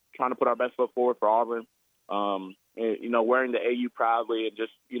 trying to put our best foot forward for Auburn. Wearing the AU proudly and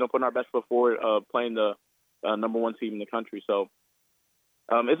just, putting our best foot forward, playing the number one team in the country. So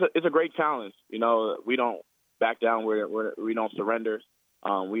it's a great challenge. We don't back down. We don't surrender.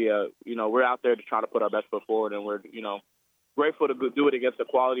 We're out there to try to put our best foot forward, and we're, grateful to do it against a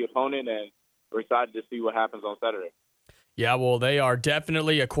quality opponent, and we're excited to see what happens on Saturday. Yeah, well, they are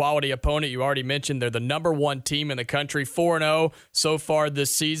definitely a quality opponent. You already mentioned they're the number one team in the country, 4-0 so far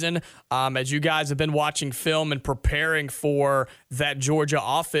this season. As you guys have been watching film and preparing for that Georgia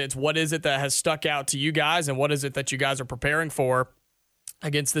offense, what is it that has stuck out to you guys, and what is it that you guys are preparing for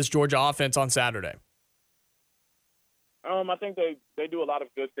against this Georgia offense on Saturday? I think they do a lot of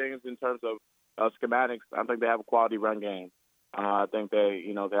good things in terms of schematics. I think they have a quality run game. I think they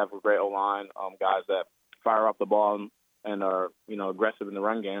have a great O-line, guys that fire up the ball and are, aggressive in the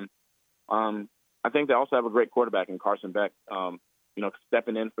run game. I think they also have a great quarterback in Carson Beck,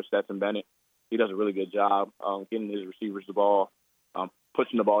 stepping in for Stetson Bennett. He does a really good job getting his receivers the ball,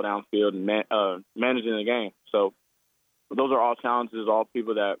 pushing the ball downfield, and managing the game. So those are all challenges, all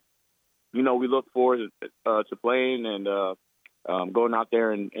people that, we look forward to playing and going out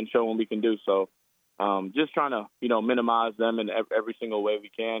there and showing what we can do. So just trying to, minimize them in every single way we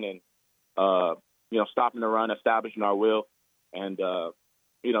can, and, stopping the run, establishing our will, and,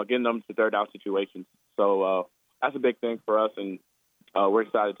 getting them to third down situations. So that's a big thing for us, and we're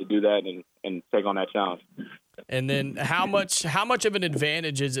excited to do that and take on that challenge. And then how much of an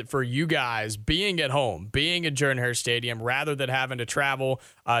advantage is it for you guys being at home, being at Jordan-Hare Stadium, rather than having to travel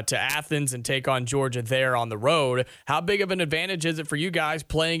to Athens and take on Georgia there on the road? How big of an advantage is it for you guys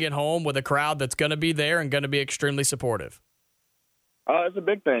playing at home with a crowd that's going to be there and going to be extremely supportive? It's a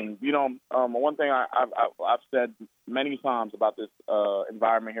big thing. One thing I've said many times about this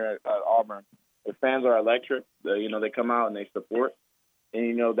environment here at Auburn, the fans are electric. They come out and they support.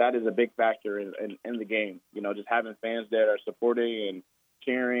 And, that is a big factor in the game. Just having fans that are supporting and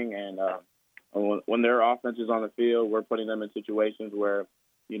cheering. And when their offense is on the field, we're putting them in situations where,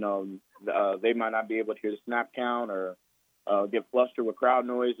 they might not be able to hear the snap count or get flustered with crowd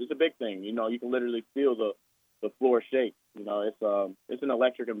noise. It's a big thing. You can literally feel the floor shake. It's an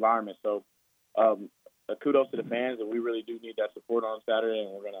electric environment. So kudos to the fans, and we really do need that support on Saturday.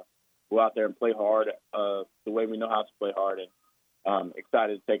 And we're going to go out there and play hard the way we know how to play hard. And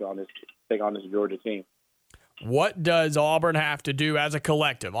excited to take on this Georgia team. What does Auburn have to do as a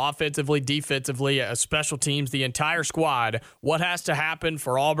collective, offensively, defensively, special teams, the entire squad? What has to happen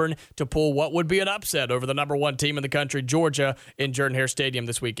for Auburn to pull what would be an upset over the number one team in the country, Georgia, in Jordan-Hare Stadium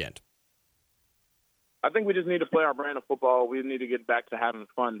this weekend? I think we just need to play our brand of football. We need to get back to having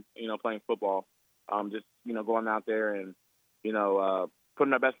fun, playing football. Just, going out there and,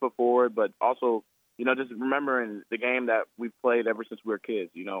 putting our best foot forward, but also, just remembering the game that we've played ever since we were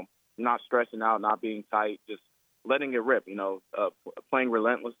kids, not stressing out, not being tight, just letting it rip, playing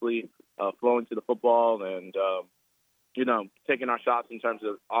relentlessly, flowing to the football and, taking our shots in terms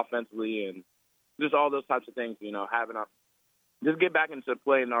of offensively and just all those types of things, just get back into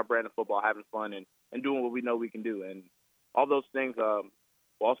playing our brand of football, having fun and doing what we know we can do. And all those things will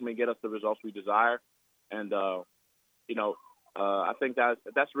ultimately get us the results we desire. And, I think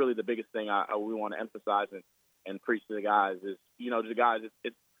that's really the biggest thing we want to emphasize and preach to the guys is, the guys,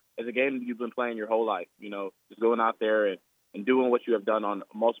 it's a game you've been playing your whole life, just going out there and doing what you have done on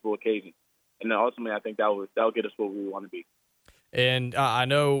multiple occasions. And then ultimately, I think that'll get us where we want to be. And I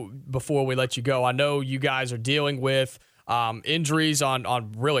know before we let you go, I know you guys are dealing with injuries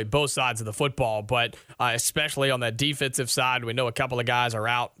on really both sides of the football, but especially on that defensive side, we know a couple of guys are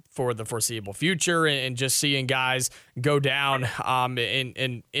out for the foreseeable future, and just seeing guys go down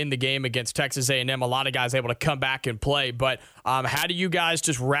in the game against Texas A&M, a lot of guys able to come back and play. But how do you guys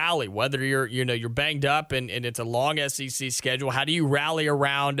just rally, whether you're banged up and it's a long SEC schedule? How do you rally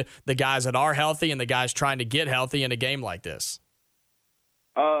around the guys that are healthy and the guys trying to get healthy in a game like this?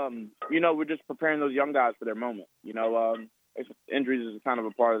 We're just preparing those young guys for their moment. Injuries is kind of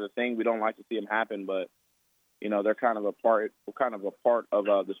a part of the thing. We don't like to see them happen, but they're kind of a part of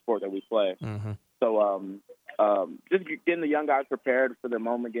the sport that we play. Mm-hmm. So just getting the young guys prepared for their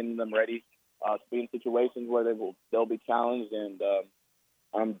moment, getting them ready to be in situations where they'll be challenged, and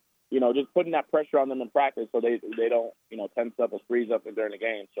just putting that pressure on them in practice so they don't tense up or freeze up during the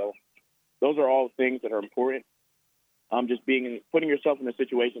game. So those are all things that are important. Just putting yourself in the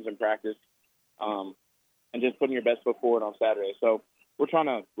situations in practice, and just putting your best foot forward on Saturday. So we're trying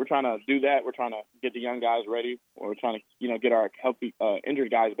to do that. We're trying to get the young guys ready. We're trying to get our healthy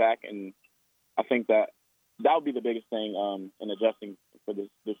injured guys back, and I think that would be the biggest thing in adjusting for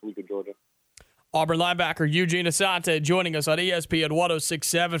this week of Georgia. Auburn linebacker Eugene Asante joining us on ESPN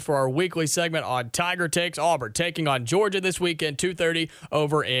 106.7 for our weekly segment on Tiger Takes. Auburn taking on Georgia this weekend, 2:30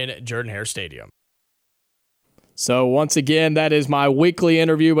 over in Jordan-Hare Stadium. So once again, that is my weekly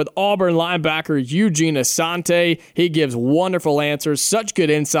interview with Auburn linebacker Eugene Asante. He gives wonderful answers, such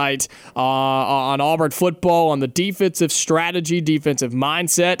good insight on Auburn football, on the defensive strategy, defensive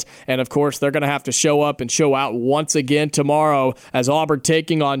mindset, and of course, they're going to have to show up and show out once again tomorrow as Auburn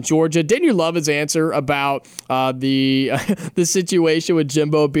taking on Georgia. Didn't you love his answer about the situation with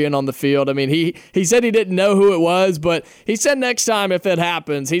Jimbo being on the field? I mean, he said he didn't know who it was, but he said next time if it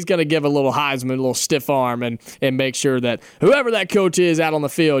happens, he's going to give a little Heisman, a little stiff arm, and make sure that whoever that coach is out on the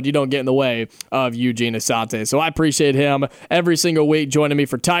field, you don't get in the way of Eugene Asante. So I appreciate him every single week joining me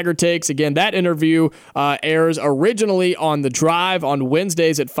for Tiger Takes. Again, that interview airs originally on The Drive on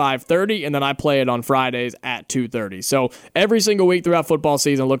Wednesdays at 5:30, and then I play it on Fridays at 2:30. So every single week throughout football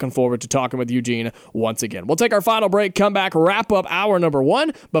season, looking forward to talking with Eugene once again. We'll take our final break, come back, wrap up hour number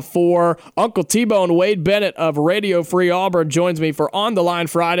 1 before Uncle T-Bone Wade Bennett of Radio Free Auburn joins me for On the Line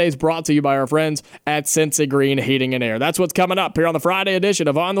Fridays, brought to you by our friends at Sensigreen Heating and Air. That's what's coming up here on the Friday edition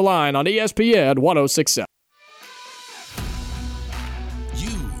of On the Line on ESPN 106.7.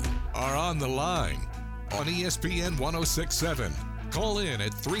 You are on the line on ESPN 106.7. Call in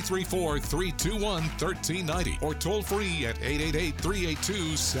at 334-321-1390 or toll free at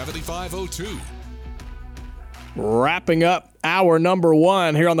 888-382-7502. Wrapping up hour number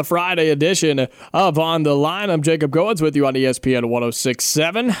 1 here on the Friday edition of On the Line. I'm Jacob Goins with you on ESPN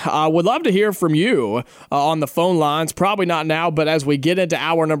 106.7. Would love to hear from you on the phone lines. Probably not now, but as we get into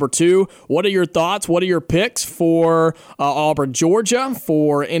hour number 2, what are your thoughts? What are your picks for Auburn, Georgia,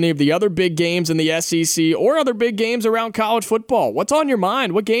 for any of the other big games in the SEC or other big games around college football? What's on your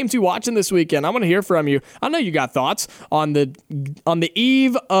mind? What games you watching this weekend? I want to hear from you. I know you got thoughts on the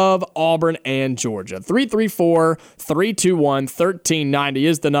eve of Auburn and Georgia. 334-321-1390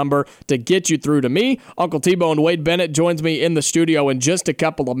 is the number to get you through to me. Uncle T-Bone Wade Bennett joins me in the studio in just a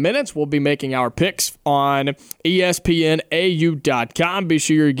couple of minutes. We'll be making our picks on ESPNAU.com. Be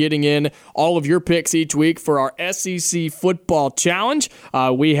sure you're getting in all of your picks each week for our SEC Football Challenge.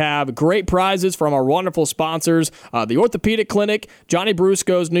 We have great prizes from our wonderful sponsors, the Orthopedic Clinic, Johnny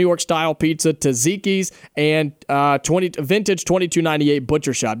Brusco's New York Style Pizza, Taziki's, and Vintage 2298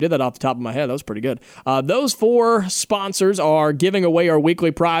 Butcher Shop. Did that off the top of my head. That was pretty good. Those 4 sponsors are giving away our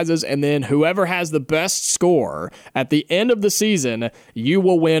weekly prizes, and then whoever has the best score at the end of the season, you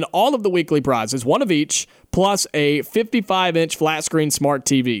will win all of the weekly prizes, one of each, plus a 55-inch flat screen smart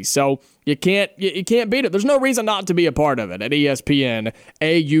TV. So you can't beat it. There's no reason not to be a part of it at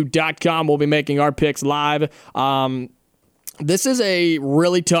ESPNAU.com. We'll be making our picks live. This is a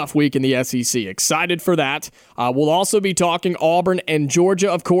really tough week in the SEC. Excited for that. We'll also be talking Auburn and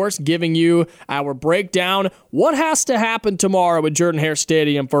Georgia, of course, giving you our breakdown. What has to happen tomorrow at Jordan-Hare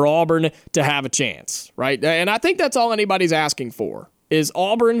Stadium for Auburn to have a chance, right? And I think that's all anybody's asking for, is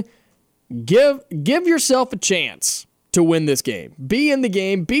Auburn, give yourself a chance to win this game. Be in the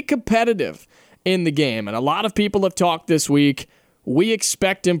game. Be competitive in the game. And a lot of people have talked this week. We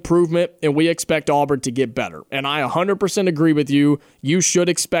expect improvement, and we expect Auburn to get better. And I 100% agree with you. You should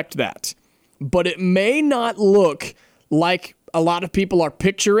expect that. But it may not look like a lot of people are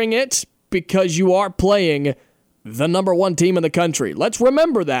picturing it because you are playing the number one team in the country. Let's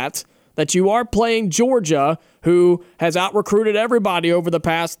remember that you are playing Georgia, who has out-recruited everybody over the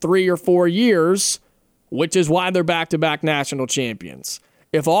past 3 or 4 years, which is why they're back-to-back national champions.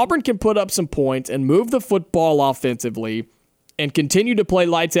 If Auburn can put up some points and move the football offensively and continue to play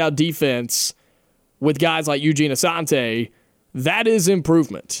lights-out defense with guys like Eugene Asante, that is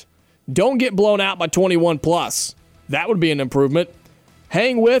improvement. Don't get blown out by 21+. That would be an improvement.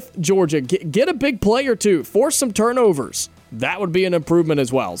 Hang with Georgia. Get a big play or two. Force some turnovers. That would be an improvement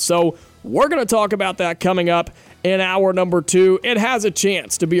as well. So we're going to talk about that coming up in hour number 2. It has a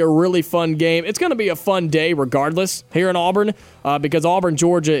chance to be a really fun game. It's going to be a fun day regardless here in Auburn because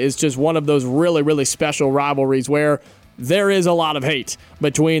Auburn-Georgia is just one of those really, really special rivalries where there is a lot of hate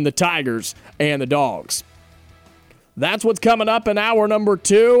between the Tigers and the Dogs. That's what's coming up in hour number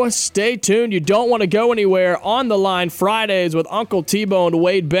 2. Stay tuned. You don't want to go anywhere. On the Line Fridays with Uncle T-Bone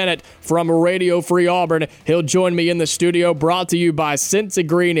Wade Bennett from Radio Free Auburn. He'll join me in the studio, brought to you by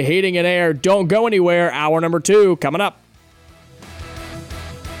Sensigreen Heating and Air. Don't go anywhere. Hour number 2 coming up.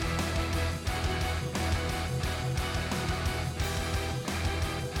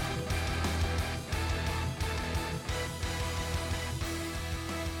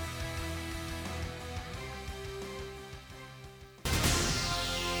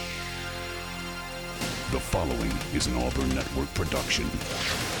 The following is an Auburn Network production.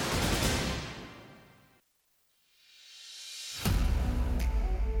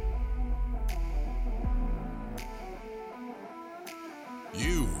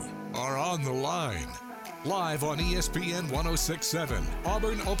 You are on the line. Live on ESPN 1067,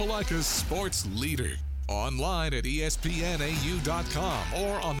 Auburn Opelika's sports leader. Online at ESPNAU.com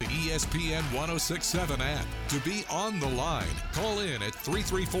or on the ESPN 1067 app. To be on the line, call in at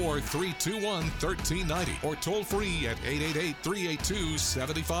 334-321-1390 or toll free at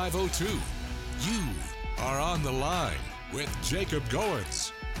 888-382-7502. You are on the line with Jacob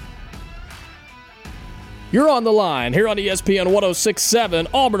Goins. You're on the line here on ESPN 1067,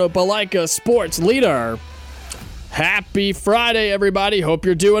 Auburn Opelika sports leader. Happy Friday, everybody. Hope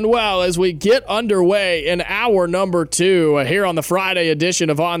you're doing well as we get underway in hour number 2 here on the Friday edition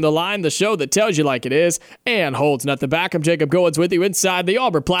of On the Line, the show that tells you like it is and holds nothing back. I'm Jacob Goins with you inside the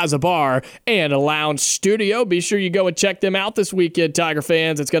Auburn Plaza Bar and Lounge Studio. Be sure you go and check them out this weekend, Tiger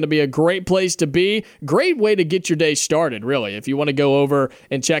fans. It's going to be a great place to be. Great way to get your day started, really. If you want to go over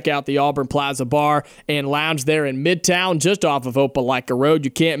and check out the Auburn Plaza Bar and Lounge there in Midtown, just off of Opelika Road,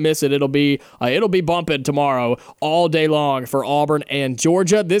 you can't miss it. It'll be bumping tomorrow all day long for Auburn and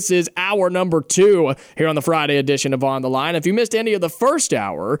Georgia. This is hour number 2 here on the Friday edition of On the Line. If you missed any of the first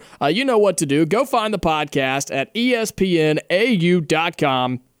hour, you know what to do. Go find the podcast at ESPNAU.com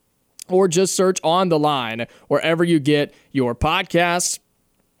or just search On the Line wherever you get your podcasts.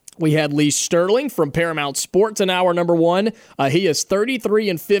 We had Lee Sterling from Paramount Sports in hour number 1. He is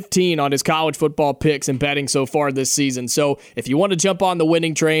 33-15 on his college football picks and betting so far this season. So if you want to jump on the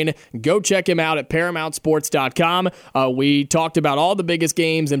winning train, go check him out at ParamountSports.com. We talked about all the biggest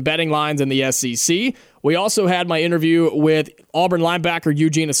games and betting lines in the SEC. We also had my interview with Auburn linebacker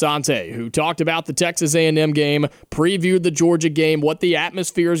Eugene Asante, who talked about the Texas A&M game, previewed the Georgia game, what the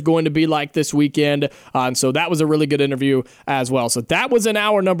atmosphere is going to be like this weekend. And so that was a really good interview as well. So that was in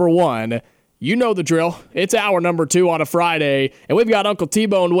hour number 1. You know the drill. It's hour number 2 on a Friday, and we've got Uncle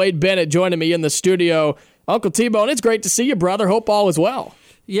T-Bone Wade Bennett joining me in the studio. Uncle T-Bone, it's great to see you, brother. Hope all is well.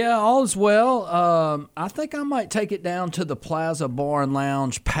 Yeah, all is well. I think I might take it down to the Plaza Bar and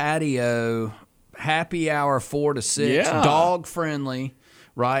Lounge patio. Happy hour 4 to 6, dog friendly.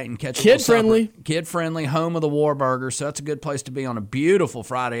 right, and catch a Kid-friendly. Kid-friendly, home of the Warburgers. So that's a good place to be on a beautiful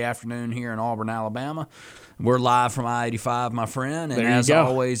Friday afternoon here in Auburn, Alabama. We're live from I-85, my friend, and as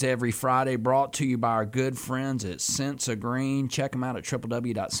always, every Friday brought to you by our good friends at Sensigreen. Check them out at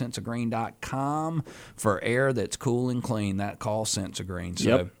www.sensigreen.com for air that's cool and clean. That call Sensigreen.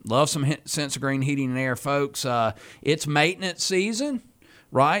 So love some Sensigreen Heating and Air, folks. It's maintenance season.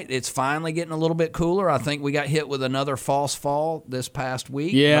 Right, it's finally getting a little bit cooler. I think we got hit with another false fall this past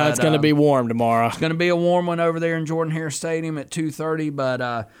week. Yeah, it's going to be warm tomorrow. It's going to be a warm one over there in Jordan-Hare Stadium at 2:30.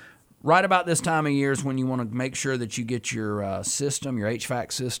 But right about this time of year is when you want to make sure that you get your system, your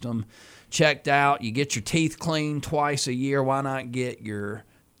HVAC system, checked out. You get your teeth cleaned twice a year. Why not get your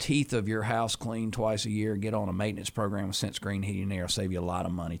teeth of your house cleaned twice a year? Get on a maintenance program with Sensigreen Heating and Air. Save you a lot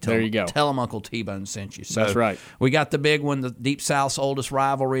of money. There you go. Tell them Uncle T-Bone sent you. So that's right. We got the big one, the Deep South's oldest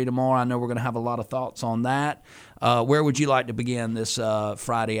rivalry tomorrow. I know we're going to have a lot of thoughts on that. Where would you like to begin this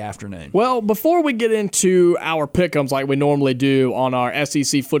Friday afternoon? Well, before we get into our pick'ems like we normally do on our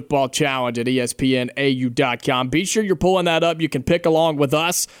SEC Football Challenge at ESPNAU.com, be sure you're pulling that up. You can pick along with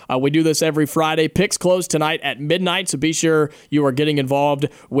us. We do this every Friday. Picks close tonight at midnight, so be sure you are getting involved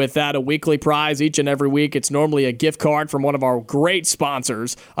with that. A weekly prize each and every week. It's normally a gift card from one of our great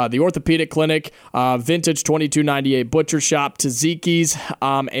sponsors, the Orthopedic Clinic, Vintage 2298 Butcher Shop, Tzatziki's,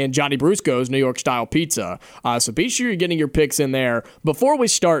 and Johnny Brusco's New York Style Pizza. So be sure you're getting your picks in there. Before we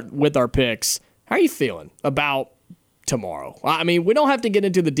start with our picks, how are you feeling about tomorrow? I mean, we don't have to get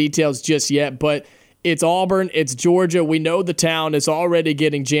into the details just yet, but it's Auburn, it's Georgia. We know the town is already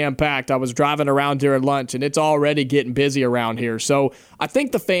getting jam-packed. I was driving around during lunch, and it's already getting busy around here. So I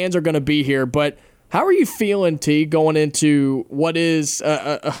think the fans are going to be here, but how are you feeling, T, going into what is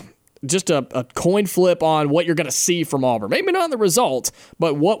just a coin flip on what you're going to see from Auburn? Maybe not the result,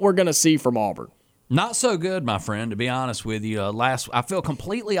 but what we're going to see from Auburn. Not so good, my friend, to be honest with you. I feel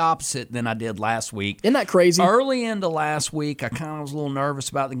completely opposite than I did last week. Isn't that crazy? Early into last week, I kind of was a little nervous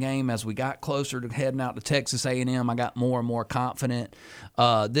about the game. As we got closer to heading out to Texas A&M, I got more and more confident.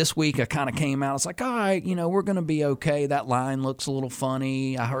 This week, I kind of came out. It's like, all right, we're going to be okay. That line looks a little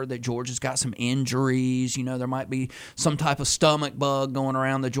funny. I heard that Georgia's got some injuries. There might be some type of stomach bug going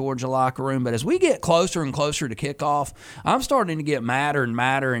around the Georgia locker room. But as we get closer and closer to kickoff, I'm starting to get madder and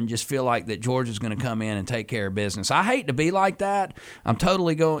madder and just feel like that Georgia's going to come in and take care of business. I hate to be like that. I'm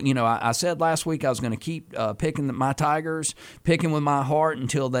totally going, I said last week I was going to keep picking my Tigers, picking with my heart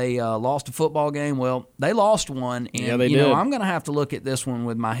until they lost a football game. Well, they lost one, and they did. I'm going to have to look at this one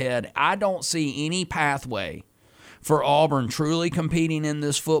with my head. I don't see any pathway for Auburn truly competing in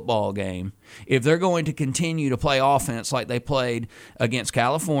this football game if they're going to continue to play offense like they played against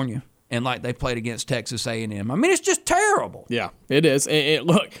California and like they played against Texas A&M. I mean, it's just terrible. Yeah, it is.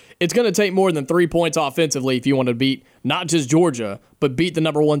 Look, it's going to take more than 3 points offensively if you want to beat not just Georgia, but beat the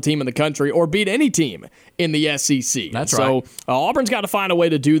number one team in the country or beat any team in the SEC. That's right. So Auburn's got to find a way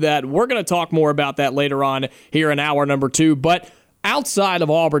to do that. We're going to talk more about that later on here in hour number 2. But outside of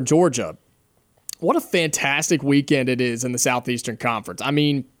Auburn, Georgia, what a fantastic weekend it is in the Southeastern Conference. I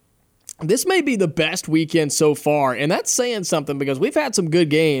mean, this may be the best weekend so far, and that's saying something because we've had some good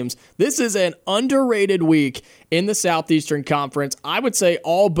games. This is an underrated week in the Southeastern Conference. I would say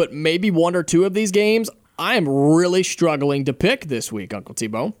all but maybe one or two of these games I am really struggling to pick this week, Uncle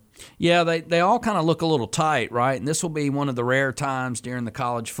T-Bone. Yeah, they all kind of look a little tight, right? And this will be one of the rare times during the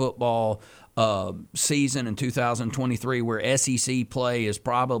college football season in 2023 where SEC play is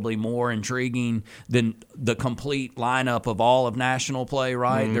probably more intriguing than the complete lineup of all of national play,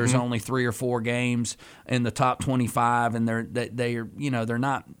 right? Mm-hmm. There's only 3 or 4 games in the top 25, and they're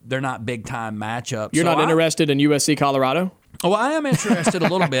not big time matchups. You're not interested in USC Colorado? Well, I am interested a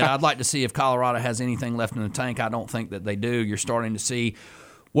little bit. I'd like to see if Colorado has anything left in the tank. I don't think that they do. You're starting to see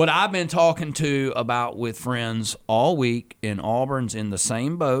what I've been talking about with friends all week, and Auburn's in the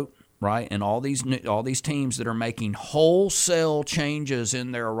same boat, right? And all these teams that are making wholesale changes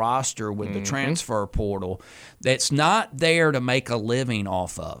in their roster with the transfer portal that's not there to make a living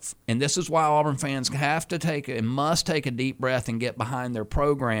off of. And this is why Auburn fans must take a deep breath and get behind their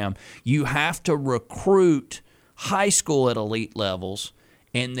program. You have to recruit high school at elite levels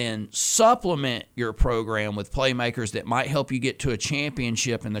and then supplement your program with playmakers that might help you get to a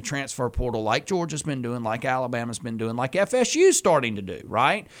championship in the transfer portal like Georgia's been doing, like Alabama's been doing, like FSU's starting to do,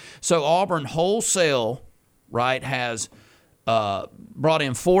 right? So Auburn wholesale, right, has brought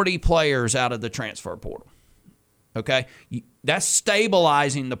in 40 players out of the transfer portal, okay? That's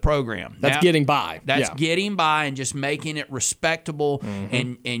stabilizing the program. That's getting by. That's getting by and just making it respectable,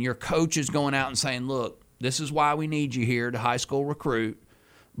 and your coach is going out and saying, look, this is why we need you here to high school recruit.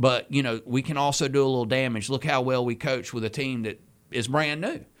 But, we can also do a little damage. Look how well we coach with a team that is brand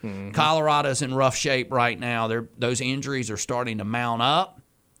new. Mm-hmm. Colorado's in rough shape right now. Those injuries are starting to mount up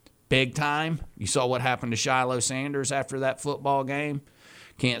big time. You saw what happened to Shiloh Sanders after that football game.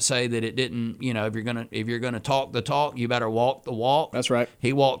 Can't say that it didn't. If you're gonna talk the talk, you better walk the walk. That's right.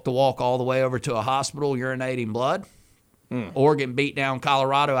 He walked the walk all the way over to a hospital, urinating blood. Oregon beat down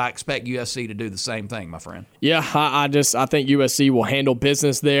Colorado. I expect USC to do the same thing, my friend. Yeah, I think USC will handle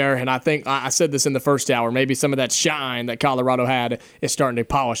business there, and I think I said this in the first hour. Maybe some of that shine that Colorado had is starting to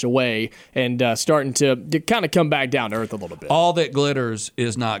polish away and starting to kind of come back down to earth a little bit. All that glitters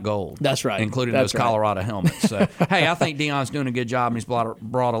is not gold. That's right, including those Colorado helmets. So, hey, I think Deion's doing a good job, and he's brought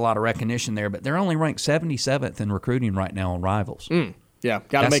a lot of recognition there. But they're only ranked 77th in recruiting right now on Rivals. Yeah,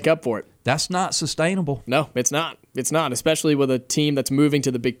 got to make up for it. That's not sustainable. No, it's not. It's not, especially with a team that's moving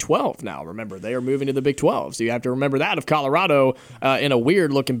to the Big 12 now. Remember, they are moving to the Big 12. So you have to remember that of Colorado in a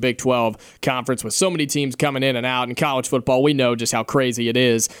weird-looking Big 12 conference with so many teams coming in and out. In college football, we know just how crazy it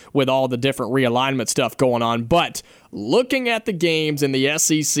is with all the different realignment stuff going on. But looking at the games in the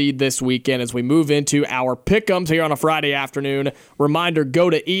SEC this weekend as we move into our pick'ems here on a Friday afternoon, reminder, go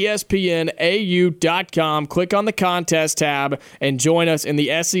to ESPNAU.com, click on the contest tab, and join us in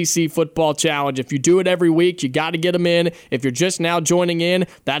the SEC Football Challenge. If you do it every week, you got to get them in. If you're just now joining in,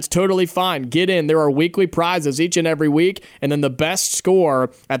 that's totally fine. Get in. There are weekly prizes each and every week, and then the best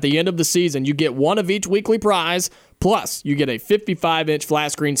score at the end of the season, you get one of each weekly prize. Plus, you get a 55-inch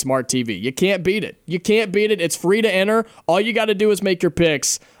flat-screen smart TV. You can't beat it. You can't beat it. It's free to enter. All you got to do is make your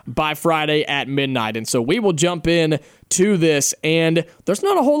picks by Friday at midnight. And so we will jump in to this. And there's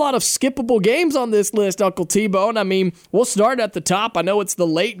not a whole lot of skippable games on this list, Uncle T-Bone. I mean, we'll start at the top. I know it's the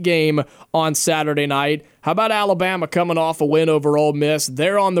late game on Saturday night. How about Alabama coming off a win over Ole Miss?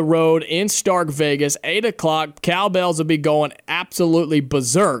 They're on the road in Stark Vegas, 8 o'clock. Cowbells will be going absolutely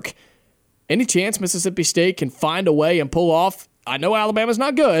berserk. Any chance Mississippi State can find a way and pull off? I know Alabama's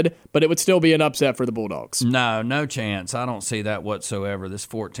not good, but it would still be an upset for the Bulldogs. No chance. I don't see that whatsoever. This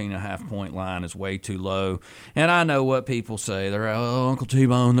 14.5-point line is way too low. And I know what people say. They're, Uncle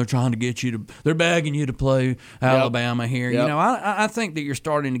T-Bone, they're trying to get you to – they're begging you to play Alabama here. Yep. I think that you're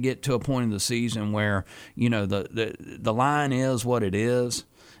starting to get to a point in the season where, the line is what it is.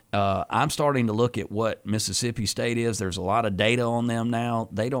 I'm starting to look at what Mississippi State is. There's a lot of data on them now.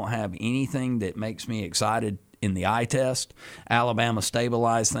 They don't have anything that makes me excited in the eye test. Alabama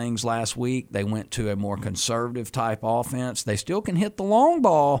stabilized things last week. They went to a more conservative type offense. They still can hit the long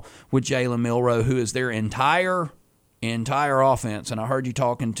ball with Jalen Milroe, who is their entire offense. And I heard you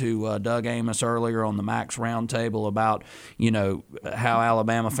talking to Doug Amos earlier on the Max Roundtable about, how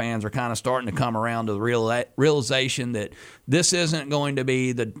Alabama fans are kind of starting to come around to the realization that this isn't going to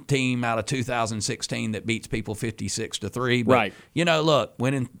be the team out of 2016 that beats people 56-3. But, right. Look,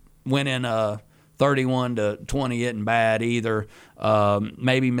 winning 31-20 isn't bad either.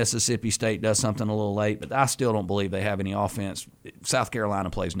 Maybe Mississippi State does something a little late, but I still don't believe they have any offense. South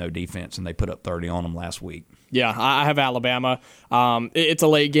Carolina plays no defense, and they put up 30 on them last week. Yeah, I have Alabama. It's a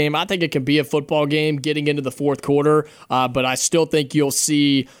late game. I think it can be a football game getting into the fourth quarter, but I still think you'll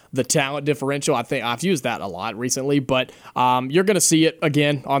see the talent differential. I think I've used that a lot recently, but you're going to see it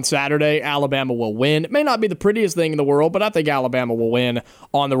again on Saturday. Alabama will win. It may not be the prettiest thing in the world, but I think Alabama will win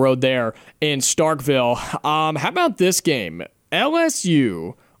on the road there in Starkville. How about this game?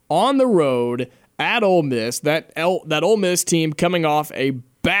 LSU on the road at Ole Miss. That Ole Miss team coming off a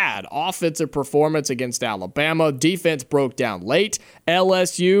bad offensive performance against Alabama. Defense broke down late.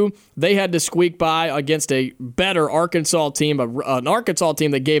 LSU, they had to squeak by against a better Arkansas team, an Arkansas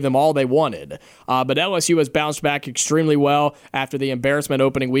team that gave them all they wanted. But LSU has bounced back extremely well after the embarrassment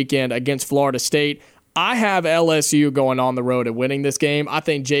opening weekend against Florida State. I have LSU going on the road and winning this game. I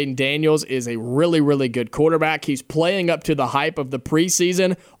think Jaden Daniels is a really, really good quarterback. He's playing up to the hype of the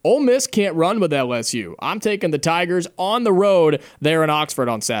preseason. Ole Miss can't run with LSU. I'm taking the Tigers on the road there in Oxford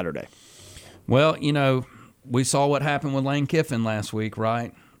on Saturday. Well, we saw what happened with Lane Kiffin last week,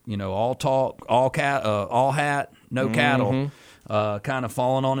 right? All talk, all hat, no cattle, kind of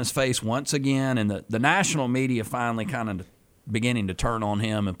falling on his face once again. And the national media finally kind of beginning to turn on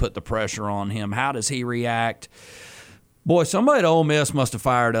him and put the pressure on him. How does he react? Boy, somebody at Ole Miss must have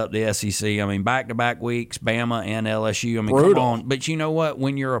fired up the SEC. I mean, back-to-back weeks, Bama and LSU. I mean, brutal. Come on. But you know what?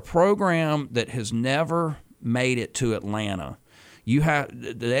 When you're a program that has never made it to Atlanta,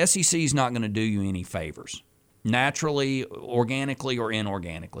 the SEC is not going to do you any favors, naturally, organically, or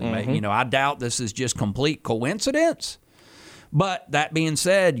inorganically. I doubt this is just complete coincidence. But that being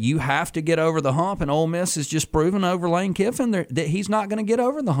said, you have to get over the hump, and Ole Miss has just proven over Lane Kiffin that he's not going to get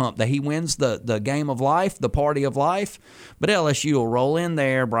over the hump, that he wins the game of life, the party of life. But LSU will roll in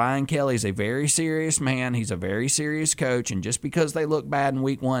there. Brian Kelly's a very serious man. He's a very serious coach, and just because they look bad in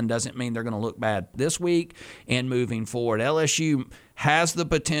week 1 doesn't mean they're going to look bad this week and moving forward. LSU has the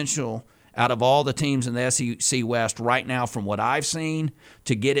potential, out of all the teams in the SEC West right now, from what I've seen,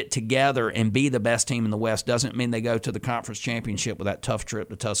 to get it together and be the best team in the West. Doesn't mean they go to the conference championship with that tough trip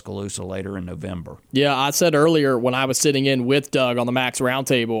to Tuscaloosa later in November. Yeah, I said earlier when I was sitting in with Doug on the Max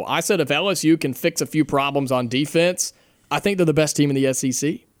Roundtable, I said if LSU can fix a few problems on defense, I think they're the best team in the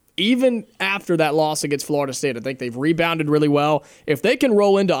SEC. Even after that loss against Florida State, I think they've rebounded really well. If they can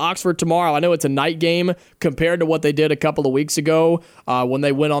roll into Oxford tomorrow, I know it's a night game compared to what they did a couple of weeks ago when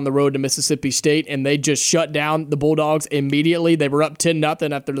they went on the road to Mississippi State and they just shut down the Bulldogs immediately. They were up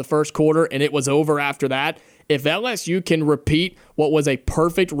 10-0 after the first quarter, and it was over after that. If LSU can repeat what was a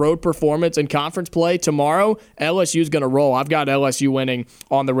perfect road performance in conference play tomorrow, LSU's going to roll. I've got LSU winning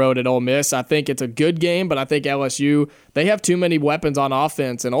on the road at Ole Miss. I think it's a good game, but I think LSU, they have too many weapons on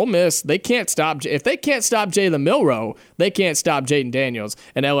offense. And Ole Miss, they can't stop. If they can't stop Jalen Milroe, they can't stop Jaden Daniels.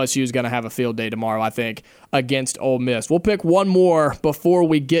 And LSU's going to have a field day tomorrow, I think, against Ole Miss. We'll pick one more before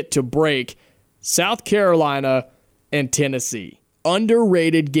we get to break. South Carolina and Tennessee.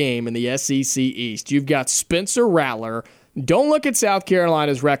 Underrated game in the SEC East. You've got Spencer Rattler. Don't look at South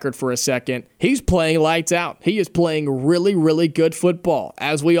Carolina's record for a second. He's playing lights out. He is playing really, really good football,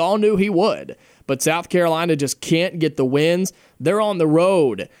 as we all knew he would. But South Carolina just can't get the wins. They're on the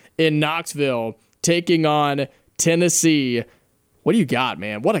road in Knoxville taking on Tennessee. What do you got,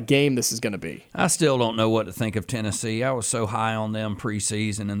 man? What a game this is going to be. I still don't know what to think of Tennessee. I was so high on them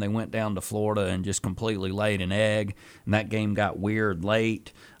preseason, and they went down to Florida and just completely laid an egg, and that game got weird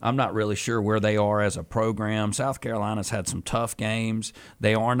late. I'm not really sure where they are as a program. South Carolina's had some tough games.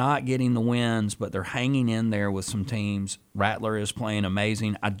 They are not getting the wins, but they're hanging in there with some teams. Rattler is playing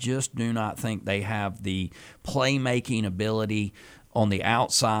amazing. I just do not think they have the playmaking ability on the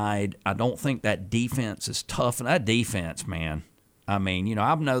outside. I don't think that defense is tough. And that defense, man, I mean,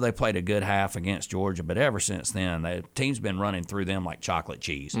 I know they played a good half against Georgia, but ever since then, the team's been running through them like chocolate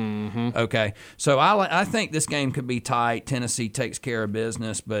cheese. Mm-hmm. Okay, so I think this game could be tight. Tennessee takes care of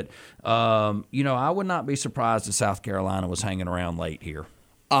business, but, I would not be surprised if South Carolina was hanging around late here.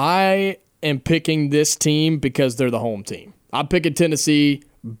 I am picking this team because they're the home team. I'm picking Tennessee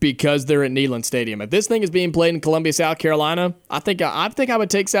because they're at Neyland Stadium. If this thing is being played in Columbia, South Carolina, I think I would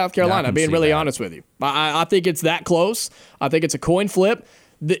take South Carolina, being really honest with you. I think it's that close. I think it's a coin flip.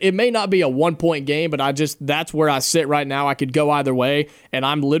 It may not be a 1-point game, but that's where I sit right now. I could go either way, and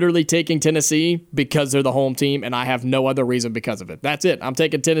I'm literally taking Tennessee because they're the home team, and I have no other reason because of it. That's it. I'm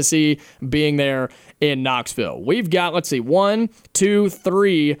taking Tennessee being there in Knoxville. We've got, 1, 2,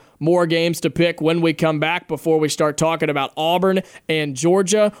 3 more games to pick when we come back before we start talking about Auburn and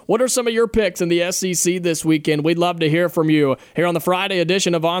Georgia. What are some of your picks in the SEC this weekend? We'd love to hear from you here on the Friday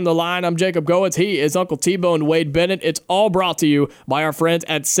edition of On the Line. I'm Jacob Goins. He is Uncle T-Bone Wade Bennett. It's all brought to you by our friends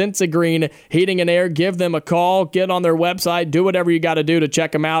at Sensigreen Heating and Air. Give them a call. Get on their website. Do whatever you got to do to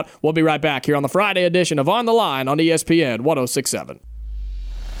check them out. We'll be right back here on the Friday edition of On the Line on ESPN 106.7.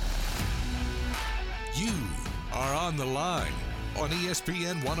 You are on the line on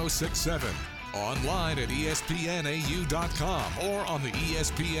ESPN 106.7, online at espnau.com, or on the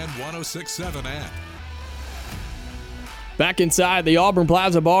ESPN 106.7 app. Back inside the Auburn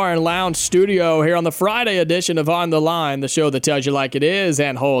Plaza Bar and Lounge studio here on the Friday edition of On the Line, the show that tells you like it is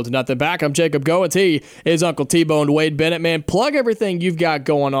and holds nothing back. I'm Jacob Goins. He is Uncle T-Bone Wade Bennett. Man, plug everything you've got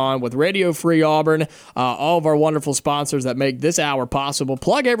going on with Radio Free Auburn, all of our wonderful sponsors that make this hour possible.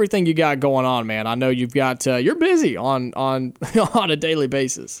 Plug everything you got going on, man. I know you've got you're busy on on a daily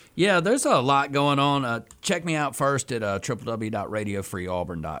basis. Yeah, there's a lot going on. Check me out first at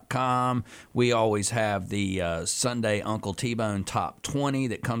www.radiofreeauburn.com. We always have the Sunday Uncle T-Bone Top 20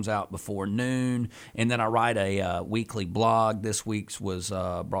 that comes out before noon, and then I write a weekly blog. This week's was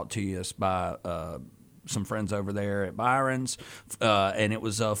brought to us by some friends over there at Byron's, and it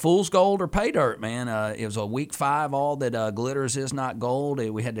was Fool's Gold or Pay Dirt, man. It was a week 5, all that glitters is not gold.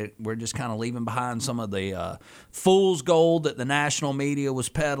 We're just kind of leaving behind some of the Fool's Gold that the national media was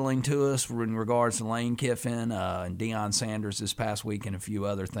peddling to us in regards to Lane Kiffin and Deion Sanders this past week and a few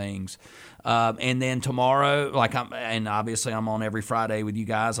other things. And then tomorrow, and obviously I'm on every Friday with you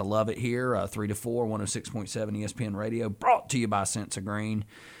guys. I love it here, 3 to 4, 106.7 ESPN Radio, brought to you by Sensigreen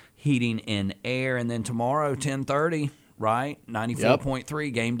Heating and Air. And then tomorrow, 10:30, right?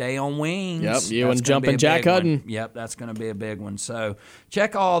 94.3, game day on Wings. Yep, you and Jumpin' Jack Hudden. Yep, that's going to be a big one. So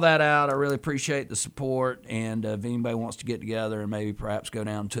check all that out. I really appreciate the support. And if anybody wants to get together and maybe perhaps go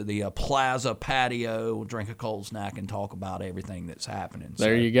down to the Plaza patio, we'll drink a cold snack and talk about everything that's happening.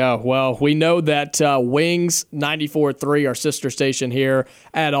 There you go. Well, we know that Wings 94.3, our sister station here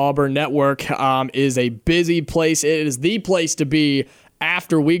at Auburn Network, is a busy place. It is the place to be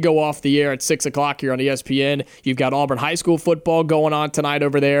after we go off the air at 6 o'clock here on ESPN. You've got Auburn High School football going on tonight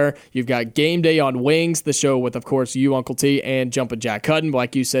over there. You've got Game Day on Wings, the show with, of course, you, Uncle T, and Jumpin' Jack Hudden.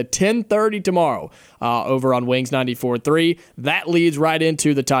 Like you said, 10:30 tomorrow over on Wings 94.3. That leads right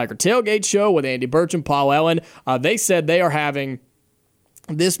into the Tiger Tailgate show with Andy Birch and Paul Ellen. They said they are having...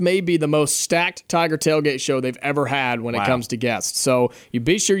 This may be the most stacked Tiger Tailgate show they've ever had when it comes to guests. So you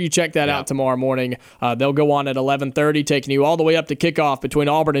be sure you check that out tomorrow morning. They'll go on at 11:30, taking you all the way up to kickoff between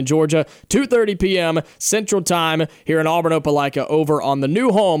Auburn and Georgia, 2:30 p.m. Central Time here in Auburn, Opelika, over on the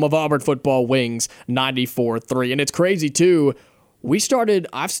new home of Auburn football, Wings 94.3. And it's crazy, too.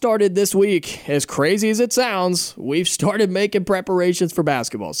 I've started this week, as crazy as it sounds, we've started making preparations for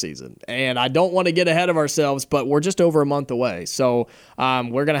basketball season. And I don't want to get ahead of ourselves, but we're just over a month away. So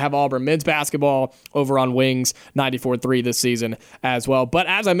we're going to have Auburn men's basketball over on Wings 94.3 this season as well. But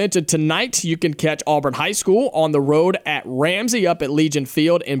as I mentioned, tonight you can catch Auburn High School on the road at Ramsey up at Legion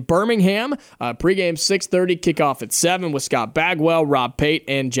Field in Birmingham. Pregame 6:30, kickoff at 7 with Scott Bagwell, Rob Pate,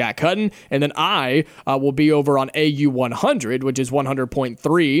 and Jack Hudden. And then I will be over on AU 100, which is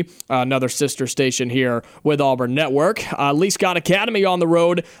 100.3, another sister station here with Auburn Network. Lee Scott Academy on the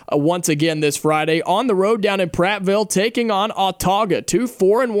road once again this Friday. On the road down in Prattville, taking on Autauga. Two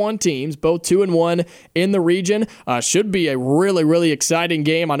 4-1 teams, both 2-1 in the region. Should be a really, really exciting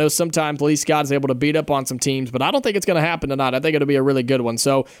game. I know sometimes Lee Scott is able to beat up on some teams, but I don't think it's going to happen tonight. I think it'll be a really good one.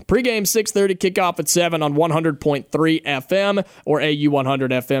 So pregame 6:30, kickoff at 7 on 100.3 FM or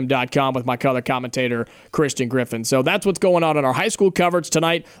AU100FM.com with my color commentator, Christian Griffin. So that's what's going on in our high school coverage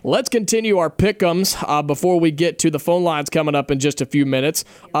tonight. Let's continue our pick'ems before we get to the phone lines coming up in just a few minutes.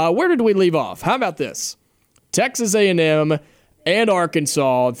 Where did we leave off? How about this? Texas A&M and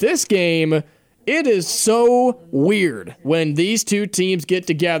Arkansas. This game, it is so weird when these two teams get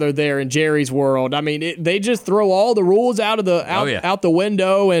together there in Jerry's world. I mean, they just throw all the rules out the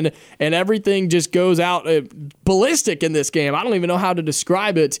window, and everything just goes out ballistic in this game. I don't even know how to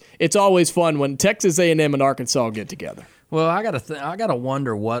describe it. It's always fun when Texas A&M and Arkansas get together. Well, I gotta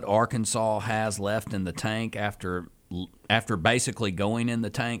wonder what Arkansas has left in the tank after basically going in the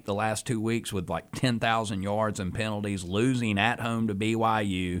tank the last 2 weeks with like 10,000 yards and penalties, losing at home to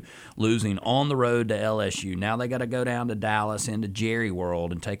BYU, losing on the road to LSU. Now they got to go down to Dallas into Jerry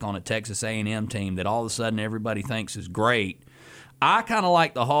World and take on a Texas A&M team that all of a sudden everybody thinks is great. I kind of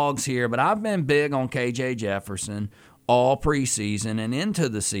like the Hogs here, but I've been big on KJ Jefferson all preseason and into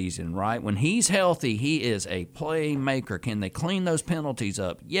the season, right? When he's healthy, he is a playmaker. Can they clean those penalties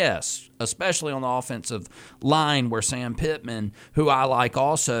up? Yes, especially on the offensive line where Sam Pittman, who I like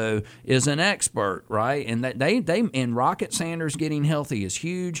also, is an expert, right? And and Rocket Sanders getting healthy is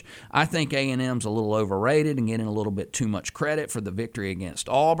huge. I think A&M's a little overrated and getting a little bit too much credit for the victory against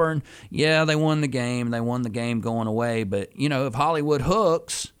Auburn. Yeah, they won the game. They won the game going away. But, if Hollywood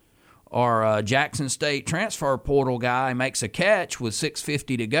Hooks or Jackson State transfer portal guy makes a catch with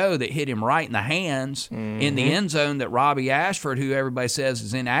 6:50 to go that hit him right in the hands in the end zone, that Robbie Ashford, who everybody says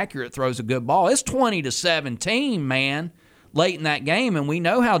is inaccurate, throws a good ball. It's 20-17, man, late in that game, and we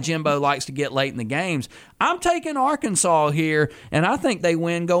know how Jimbo likes to get late in the games. I'm taking Arkansas here, and I think they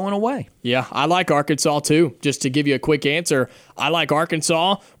win going away. Yeah, I like Arkansas too. Just to give you a quick answer, I like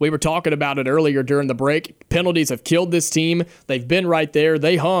Arkansas. We were talking about it earlier during the break. Penalties have killed this team. They've been right there.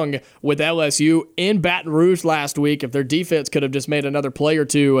 They hung with LSU in Baton Rouge last week. If their defense could have just made another play or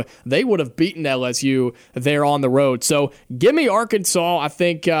two, they would have beaten LSU there on the road. So give me Arkansas. I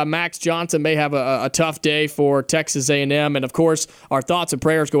think Max Johnson may have a tough day for Texas A&M. And, of course, our thoughts and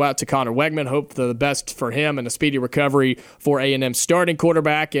prayers go out to Connor Wegman. Hope the best for him and a speedy recovery for A&M's starting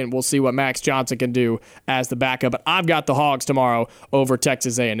quarterback, and we'll see what Max Johnson can do as the backup. But I've got the Hogs tomorrow over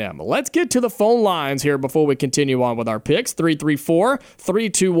Texas A&M. Let's get to the phone lines here before we continue on with our picks.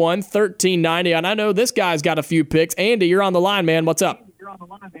 334-321-1390. And I know this guy's got a few picks. Andy, you're on the line, man. What's up?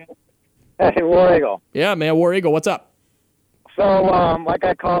 Hey, War Eagle. Yeah, man, War Eagle. What's up? So, like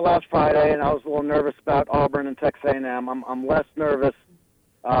I called last Friday, and I was a little nervous about Auburn and Texas A&M. I'm less nervous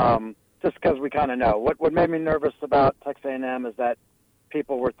just because we kind of know. What made me nervous about Texas A&M is that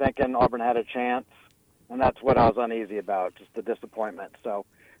people were thinking Auburn had a chance, and that's what I was uneasy about, just the disappointment. So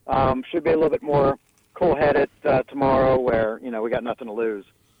should be a little bit more cool-headed tomorrow where, we got nothing to lose.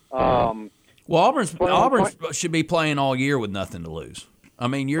 Well, Auburn should be playing all year with nothing to lose. I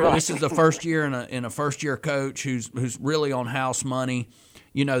mean, this is the first year in a first-year coach who's really on house money.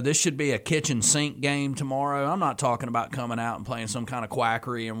 You know, this should be a kitchen sink game tomorrow. I'm not talking about coming out and playing some kind of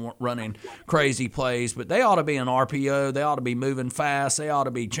quackery and running crazy plays, but they ought to be an RPO. They ought to be moving fast. They ought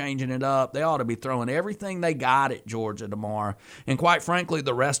to be changing it up. They ought to be throwing everything they got at Georgia tomorrow. And quite frankly,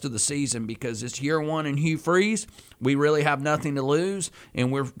 the rest of the season, because it's year one in Hugh Freeze. We really have nothing to lose,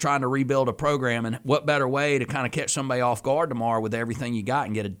 and we're trying to rebuild a program. And what better way to kind of catch somebody off guard tomorrow with everything you got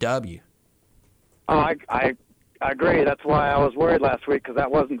and get a W? I agree. That's why I was worried last week, because that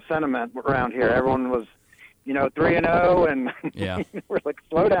wasn't sentiment around here. Everyone was, 3-0, and yeah. we're like,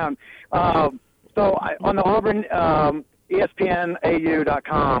 slow down. On the Auburn,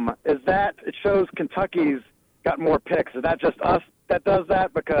 ESPNAU.com, it shows Kentucky's got more picks. Is that just us that does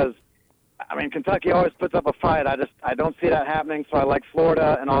that? Because, Kentucky always puts up a fight. I don't see that happening, so I like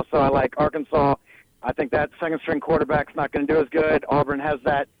Florida, and also I like Arkansas. I think that second-string quarterback's not going to do as good. Auburn has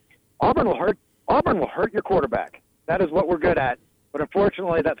that. Auburn will hurt your quarterback. That is what we're good at. But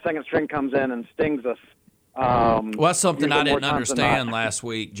unfortunately, that second string comes in and stings us. Well, that's something I didn't understand last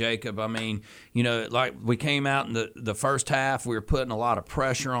week, Jacob. Like we came out in the first half, we were putting a lot of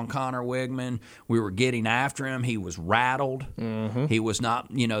pressure on Connor Wigman. We were getting after him. He was rattled. Mm-hmm. He was not,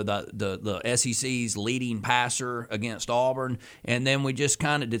 the SEC's leading passer against Auburn. And then we just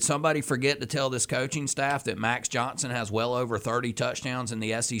did somebody forget to tell this coaching staff that Max Johnson has well over 30 touchdowns in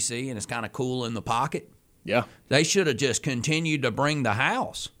the SEC and is kind of cool in the pocket? Yeah. They should have just continued to bring the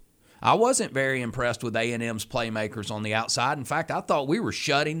house. I wasn't very impressed with A&M's playmakers on the outside. In fact, I thought we were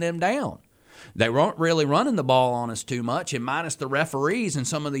shutting them down. They weren't really running the ball on us too much, and minus the referees and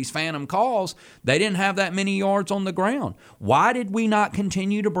some of these phantom calls, they didn't have that many yards on the ground. Why did we not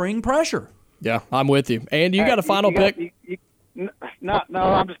continue to bring pressure? Yeah, I'm with you. And you got a final pick? No,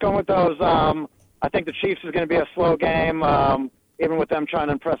 I'm just going with those. I think the Chiefs is going to be a slow game, even with them trying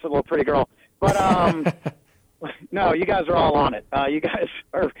to impress a little pretty girl. But no, you guys are all on it. You guys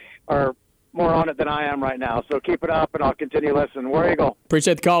are more on it than I am right now. So keep it up, and I'll continue listening. War Eagle.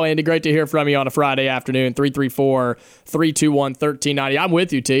 Appreciate the call, Andy. Great to hear from you on a Friday afternoon. 334-321-1390. I'm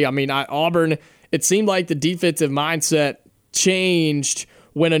with you, T. Auburn, it seemed like the defensive mindset changed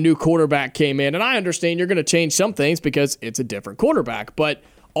when a new quarterback came in. And I understand you're going to change some things because it's a different quarterback. But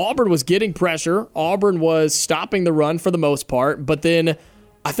Auburn was getting pressure. Auburn was stopping the run for the most part. But then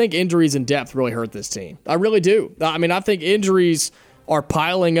I think injuries and depth really hurt this team. I really do. I think injuries are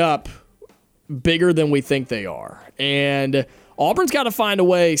piling up bigger than we think they are. And Auburn's got to find a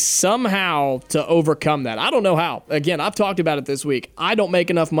way somehow to overcome that. I don't know how. Again, I've talked about it this week. I don't make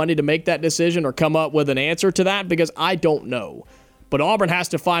enough money to make that decision or come up with an answer to that because I don't know. But Auburn has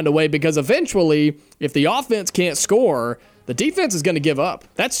to find a way because eventually, if the offense can't score, the defense is going to give up.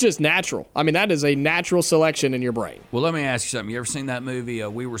 That's just natural. That is a natural selection in your brain. Well, let me ask you something. You ever seen that movie,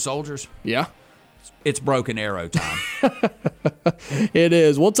 We Were Soldiers? Yeah. It's broken arrow time. It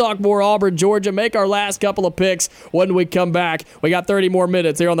is. We'll talk more Auburn, Georgia, make our last couple of picks when we come back. We got 30 more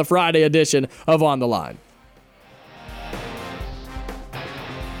minutes here on the Friday edition of On the Line.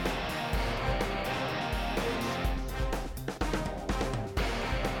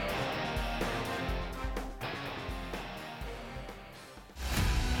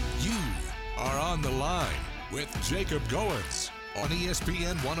 You are On the Line with Jacob Goins on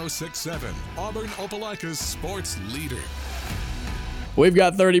ESPN 106.7, Auburn Opelika's sports leader. We've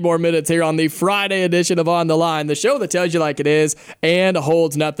got 30 more minutes here on the Friday edition of On the Line, the show that tells you like it is and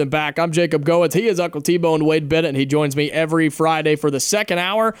holds nothing back. I'm Jacob Goins. He is Uncle T-Bone Wade Bennett, and he joins me every Friday for the second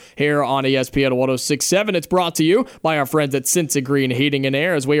hour here on ESPN 106.7. It's brought to you by our friends at Sensigreen Heating and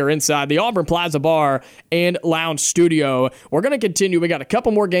Air as we are inside the Auburn Plaza Bar and Lounge Studio. We're going to continue. We got a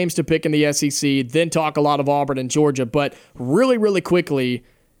couple more games to pick in the SEC, then talk a lot of Auburn and Georgia. But really, really quickly,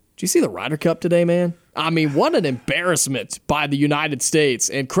 did you see the Ryder Cup today, man? What an embarrassment by the United States.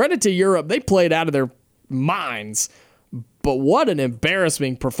 And credit to Europe, they played out of their minds. But what an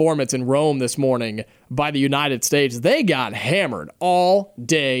embarrassing performance in Rome this morning by the United States. They got hammered all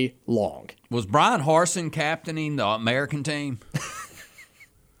day long. Was Brian Harsin captaining the American team?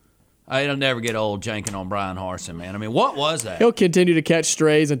 It'll never get old janking on Brian Harsin, man. What was that? He'll continue to catch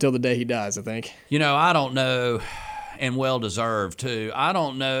strays until the day he dies, I think. I don't know, and well-deserved, too. I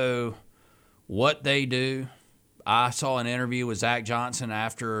don't know what they do. I saw an interview with Zach Johnson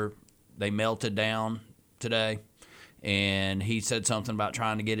after they melted down today, and he said something about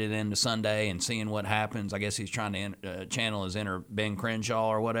trying to get it into Sunday and seeing what happens. I guess he's trying to channel his inner Ben Crenshaw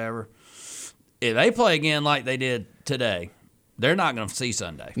or whatever. If they play again like they did today, they're not going to see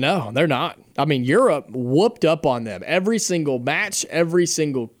Sunday. No, they're not. I mean, Europe whooped up on them. Every single match, every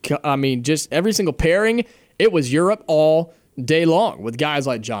single pairing, it was Europe all day long with guys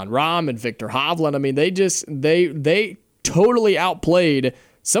like John Rahm and Victor Hovland. I mean, they totally outplayed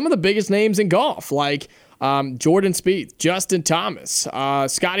some of the biggest names in golf, like Jordan Spieth, Justin Thomas,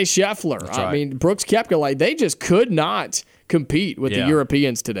 Scotty Scheffler. Right. I mean, Brooks Koepka. Like, they just could not compete with the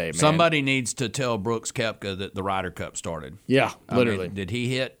Europeans today, man. Somebody needs to tell Brooks Koepka that the Ryder Cup started. Yeah, literally. I mean, did he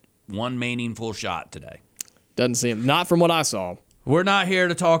hit one meaningful shot today? Doesn't seem. Not from what I saw. We're not here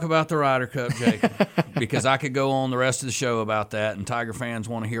to talk about the Ryder Cup, Jacob, because I could go on the rest of the show about that, and Tiger fans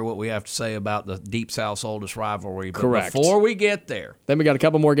want to hear what we have to say about the Deep South's oldest rivalry. But Correct. Before we get there. Then we got a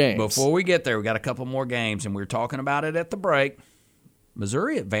couple more games. Before we get there, we got a couple more games, and we were talking about it at the break.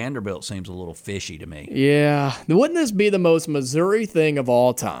 Missouri at Vanderbilt seems a little fishy to me. Yeah. Wouldn't this be the most Missouri thing of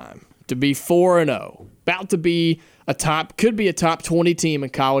all time? To be 4-0. About to be could be a top 20 team in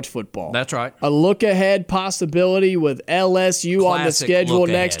college football. That's right. A look-ahead possibility with LSU on the schedule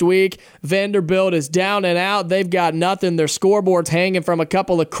next week. Vanderbilt is down and out. They've got nothing. Their scoreboard's hanging from a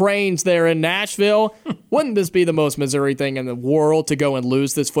couple of cranes there in Nashville. Wouldn't this be the most Missouri thing in the world to go and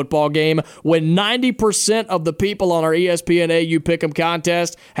lose this football game when 90% of the people on our ESPN AU Pick'em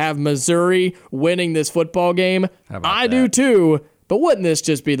contest have Missouri winning this football game? I do too. But wouldn't this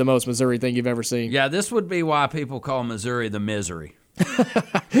just be the most Missouri thing you've ever seen? Yeah, this would be why people call Missouri the misery.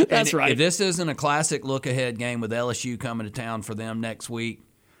 That's right. If this isn't a classic look-ahead game with LSU coming to town for them next week,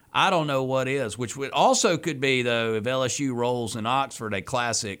 I don't know what is, which would also could be, though, if LSU rolls in Oxford, a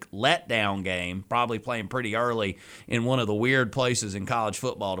classic letdown game, probably playing pretty early in one of the weird places in college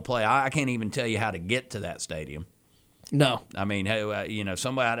football to play. I can't even tell you how to get to that stadium. No. I mean,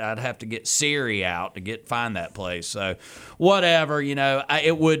 somebody I'd have to get Siri out to find that place. So, whatever,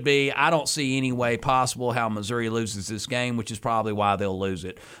 it would be. I don't see any way possible how Missouri loses this game, which is probably why they'll lose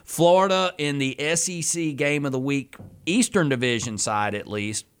it. Florida in the SEC Game of the Week, Eastern Division side at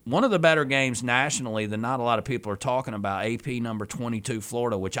least, one of the better games nationally that not a lot of people are talking about, AP number 22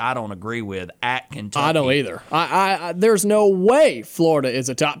 Florida, which I don't agree with, at Kentucky. I don't either. There's no way Florida is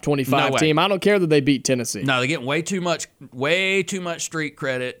a top 25 team. I don't care that they beat Tennessee. No, they're getting way too much street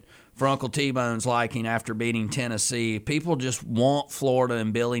credit for Uncle T-Bone's liking after beating Tennessee. People just want Florida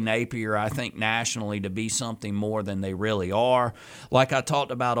and Billy Napier, I think, nationally to be something more than they really are. Like I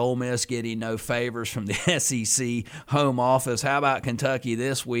talked about Ole Miss getting no favors from the SEC home office. How about Kentucky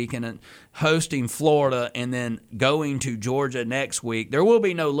this week and hosting Florida and then going to Georgia next week? There will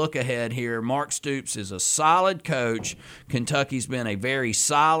be no look ahead here. Mark Stoops is a solid coach. Kentucky's been a very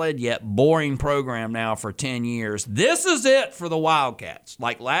solid yet boring program now for 10 years. This is it for the Wildcats.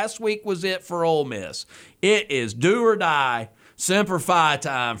 Like last week was it for Ole Miss. It is do or die, Semper Fi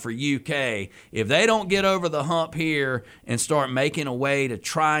time for UK. If they don't get over the hump here and start making a way to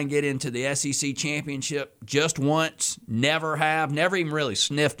try and get into the SEC championship just once, never even really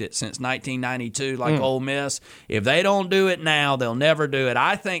sniffed it since 1992 like Ole Miss. If they don't do it now, they'll never do it.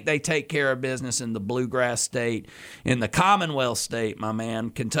 I think they take care of business in the Bluegrass State, in the Commonwealth State, my man.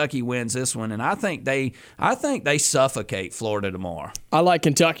 Kentucky wins this one, and I think they suffocate Florida tomorrow. I like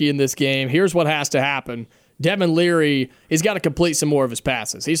Kentucky in this game. Here's what has to happen. Devin Leary, he's got to complete some more of his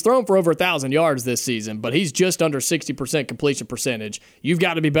passes. He's thrown for over 1,000 yards this season, but he's just under 60% completion percentage. You've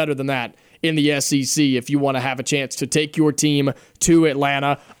got to be better than that in the SEC if you want to have a chance to take your team to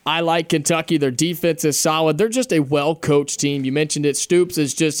Atlanta. I like Kentucky. Their defense is solid. They're just a well-coached team. You mentioned it. Stoops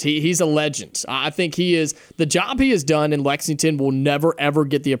is just, he's a legend. I think the job he has done in Lexington will never, ever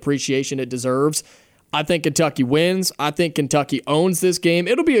get the appreciation it deserves. I think Kentucky wins. I think Kentucky owns this game.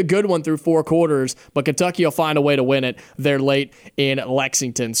 It'll be a good one through 4 quarters, but Kentucky will find a way to win it there late in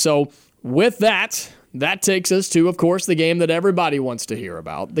Lexington. So with that takes us to, of course, the game that everybody wants to hear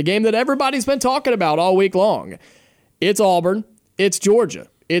about, the game that everybody's been talking about all week long. It's Auburn. It's Georgia.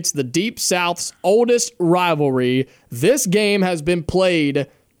 It's the Deep South's oldest rivalry. This game has been played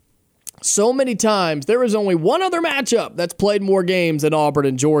so many times. There is only one other matchup that's played more games than Auburn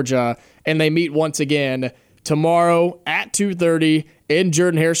and Georgia, and they meet once again tomorrow at 2:30 in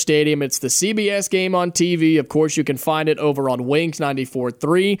Jordan-Hare Stadium. It's the CBS game on TV. Of course, you can find it over on Wings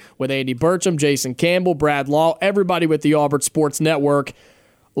 94.3 with Andy Burcham, Jason Campbell, Brad Law, everybody with the Auburn Sports Network.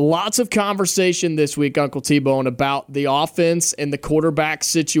 Lots of conversation this week, Uncle T-Bone, about the offense and the quarterback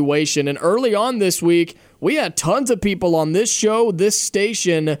situation. And early on this week, we had tons of people on this show, this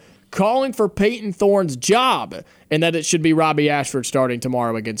station, calling for Peyton Thorne's job and that it should be Robbie Ashford starting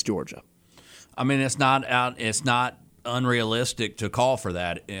tomorrow against Georgia. I mean, it's not unrealistic to call for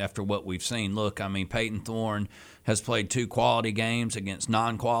that after what we've seen. Look, I mean, Peyton Thorne has played 2 quality games against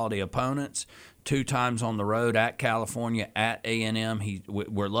non-quality opponents, 2 times on the road at California, at A&M.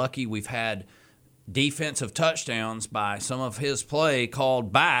 We're lucky we've had defensive touchdowns by some of his play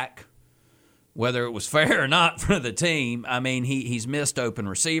called back, whether it was fair or not for the team. I mean, he's missed open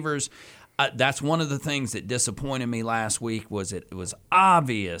receivers. That's one of the things that disappointed me last week was it was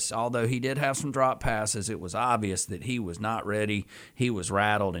obvious, although he did have some drop passes, it was obvious that he was not ready. He was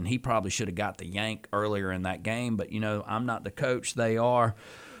rattled, and he probably should have got the yank earlier in that game. But, I'm not the coach. They are.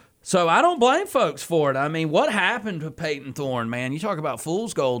 So I don't blame folks for it. I mean, what happened to Peyton Thorne, man? You talk about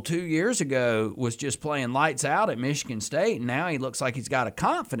fool's gold 2 years ago, was just playing lights out at Michigan State, and now he looks like he's got a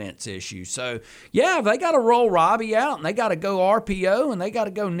confidence issue. So, yeah, they got to roll Robbie out, and they got to go RPO, and they got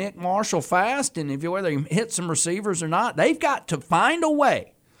to go Nick Marshall fast, and whether he hits some receivers or not, they've got to find a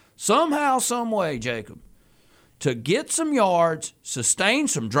way, somehow, some way, Jacob, to get some yards, sustain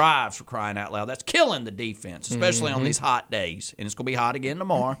some drives, for crying out loud. That's killing the defense, especially on these hot days. And it's going to be hot again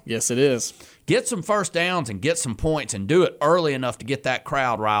tomorrow. Yes, it is. Get some first downs and get some points and do it early enough to get that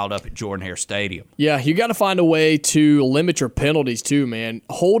crowd riled up at Jordan-Hare Stadium. Yeah, you got to find a way to limit your penalties too, man.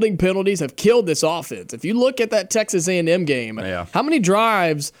 Holding penalties have killed this offense. If you look at that Texas A&M game, how many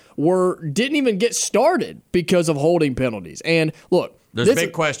drives didn't even get started because of holding penalties? And look, there's a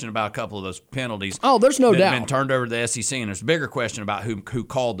big question about a couple of those penalties. Oh, there's no doubt. Been turned over to the SEC, and there's a bigger question about who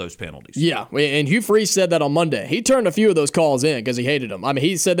called those penalties. Yeah, and Hugh Freeze said that on Monday. He turned a few of those calls in because he hated them. I mean,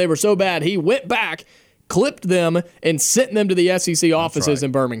 he said they were so bad, he went back, clipped them, and sent them to the SEC offices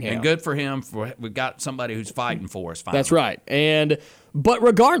in Birmingham. And good for him. We've got somebody who's fighting for us finally. That's right. But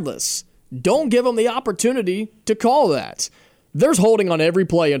regardless, don't give them the opportunity to call that. There's holding on every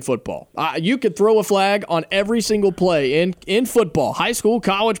play in football. You could throw a flag on every single play in football, high school,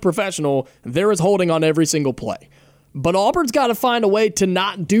 college, professional. There is holding on every single play. But Auburn's got to find a way to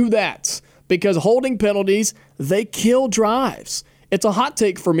not do that because holding penalties, they kill drives. It's a hot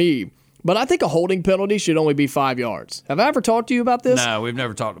take for me, but I think a holding penalty should only be 5 yards. Have I ever talked to you about this? No, we've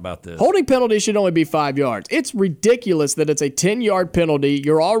never talked about this. Holding penalties should only be 5 yards. It's ridiculous that it's a 10-yard penalty.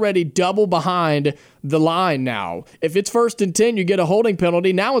 You're already double behind the line now. If it's 1st and 10, you get a holding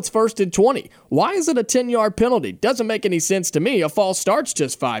penalty. Now it's 1st and 20. Why is it a 10-yard penalty? Doesn't make any sense to me. A false start's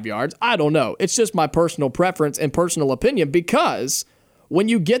just 5 yards. I don't know. It's just my personal preference and personal opinion because when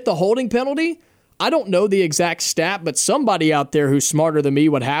you get the holding penalty, I don't know the exact stat, but somebody out there who's smarter than me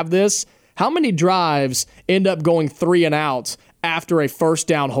would have this. How many drives end up going 3 and out after a first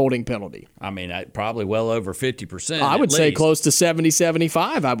down holding penalty? I mean, probably well over 50%. I would say close to 70,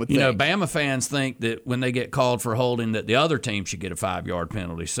 75, I would think. Bama fans think that when they get called for holding that the other team should get a 5-yard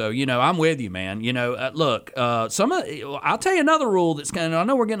penalty. So, I'm with you, man. Look, I'll tell you another rule that's I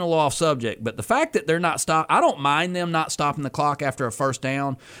know we're getting a little off subject, but the fact that they're not I don't mind them not stopping the clock after a first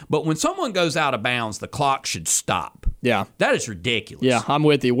down, but when someone goes out of bounds, the clock should stop. Yeah. That is ridiculous. Yeah, I'm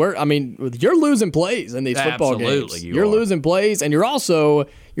with you. You're losing plays in these football games. Absolutely, you're losing plays, and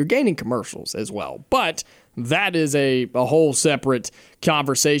you're gaining commercials as well. But that is a whole separate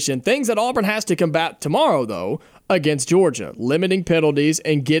conversation. Things that Auburn has to combat tomorrow, though, against Georgia, limiting penalties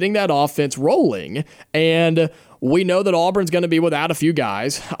and getting that offense rolling. And we know that Auburn's going to be without a few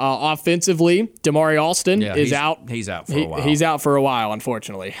guys. Offensively, Damari Alston is out. He's out for a while. He's out for a while,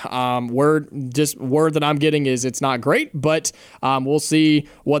 unfortunately. Word that I'm getting is it's not great, but we'll see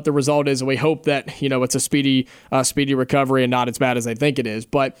what the result is. And we hope that it's a speedy recovery and not as bad as they think it is.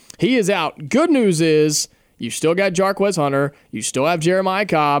 But he is out. Good news is you still got Jarquez Hunter. You still have Jeremiah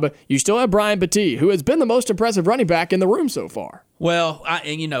Cobb. You still have Brian Petit, who has been the most impressive running back in the room so far. Well,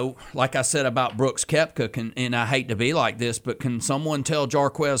 like I said about Brooks Koepka, and I hate to be like this, but can someone tell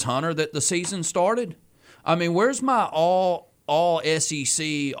Jarquez Hunter that the season started? I mean, where's my all SEC,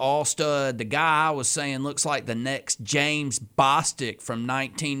 all stud, the guy I was saying looks like the next James Bostic from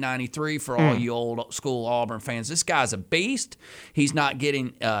 1993 for all you old school Auburn fans. This guy's a beast. He's not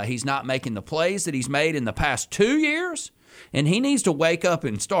making the plays that he's made in the past 2 years, and he needs to wake up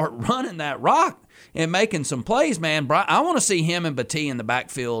and start running that rock and making some plays, man. I want to see him and Battie in the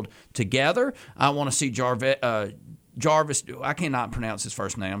backfield together. I want to see Jarvis, I cannot pronounce his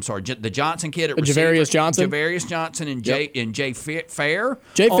first name. I'm sorry. The Johnson kid at receiver. Javarius Johnson and Jay Fair.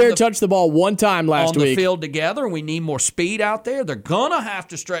 Jay Fair touched the ball one time last week. On the field together. We need more speed out there. They're going to have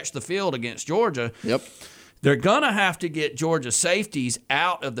to stretch the field against Georgia. Yep. They're going to have to get Georgia safeties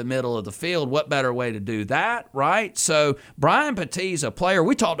out of the middle of the field. What better way to do that, right? So Brian Petit's a player.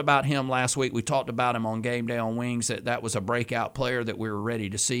 We talked about him last week. We talked about him on Game Day on Wings, that was a breakout player that we were ready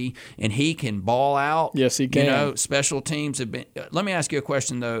to see, and he can ball out. Yes, he can. Special teams have been – let me ask you a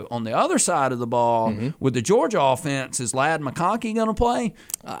question, though. On the other side of the ball, with the Georgia offense, is Ladd McConkey going to play?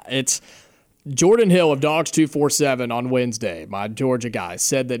 Jordan Hill of Dogs 247 on Wednesday, my Georgia guy,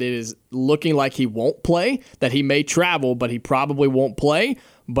 said that it is looking like he won't play, that he may travel, but he probably won't play.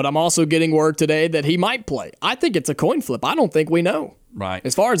 But I'm also getting word today that he might play. I think it's a coin flip. I don't think we know. Right.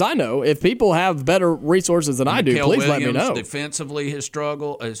 As far as I know, if people have better resources than I do, please let me know. Defensively has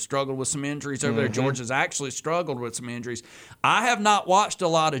struggled with some injuries over there. Georgia's actually struggled with some injuries. I have not watched a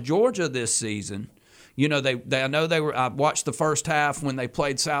lot of Georgia this season. You know, I watched the first half when they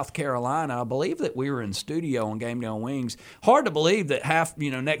played South Carolina. I believe that we were in studio on Game Day on Wings. Hard to believe that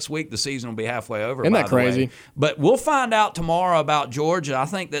next week the season will be halfway over. Isn't that crazy? But we'll find out tomorrow about Georgia. I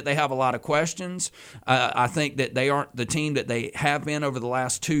think that they have a lot of questions. I think that they aren't the team that they have been over the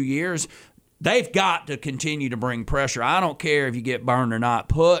last 2 years. They've got to continue to bring pressure. I don't care if you get burned or not.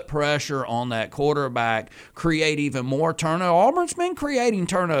 Put pressure on that quarterback. Create even more turnover. Auburn's been creating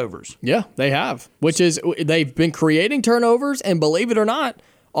turnovers. Yeah, they have. They've been creating turnovers, and believe it or not,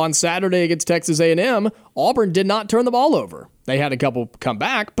 on Saturday against Texas A&M, Auburn did not turn the ball over. They had a couple come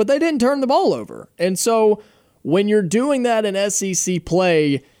back, but they didn't turn the ball over. And so when you're doing that in SEC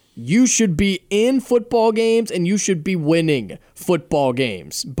play, you should be in football games and you should be winning football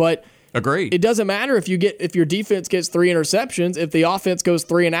games. But agreed. It doesn't matter if your defense gets 3 interceptions if the offense goes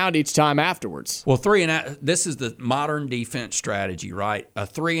 3 and out each time afterwards. Well, 3 and out. This is the modern defense strategy, right? A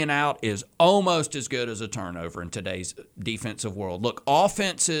 3 and out is almost as good as a turnover in today's defensive world. Look,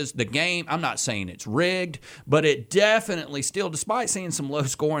 offenses, the game. I'm not saying it's rigged, but it definitely still, despite seeing some low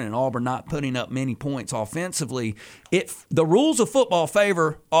scoring and Auburn not putting up many points offensively, the rules of football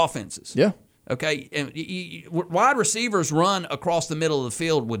favor offenses. Yeah. Okay, and wide receivers run across the middle of the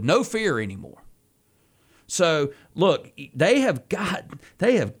field with no fear anymore. So, look, they have got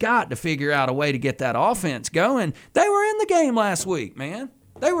to figure out a way to get that offense going. They were in the game last week, man.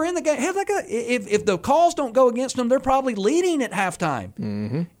 They were in the game. If the calls don't go against them, they're probably leading at halftime.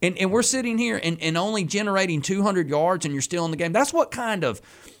 Mm-hmm. And we're sitting here and only generating 200 yards, and you're still in the game. That's what kind of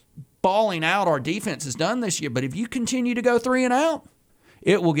balling out our defense has done this year. But if you continue to go 3 and out,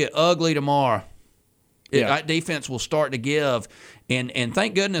 it will get ugly tomorrow. That defense will start to give. And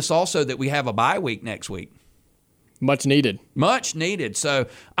thank goodness also that we have a bye week next week. Much needed. Much needed. So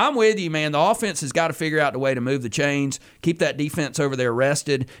I'm with you, man. The offense has got to figure out the way to move the chains, keep that defense over there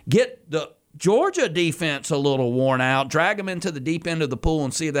rested, get the Georgia defense a little worn out, drag them into the deep end of the pool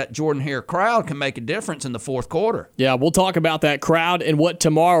and see if that Jordan Hare crowd can make a difference in the fourth quarter. Yeah, we'll talk about that crowd and what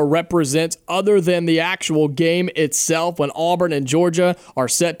tomorrow represents other than the actual game itself when Auburn and Georgia are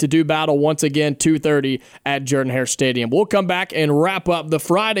set to do battle once again, 2:30 at Jordan Hare Stadium. We'll come back and wrap up the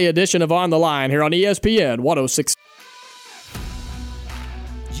Friday edition of On the Line here on ESPN 106.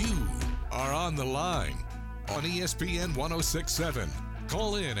 You are on the line on ESPN 106.7.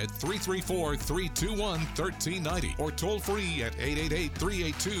 Call in at 334-321-1390 or toll free at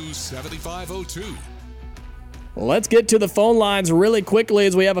 888-382-7502. Let's get to the phone lines really quickly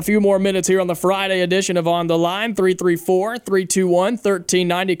as we have a few more minutes here on the Friday edition of On the Line.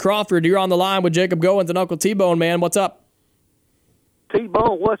 334-321-1390. Crawford, you're on the line with Jacob Goins and Uncle T-Bone, man. What's up?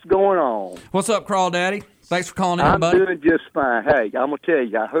 T-Bone, what's going on? What's up, Crawl Daddy? Thanks for calling in, buddy. I'm doing just fine. Hey, I'm going to tell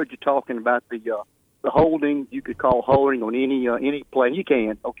you, I heard you talking about the holding. You could call holding on any play. You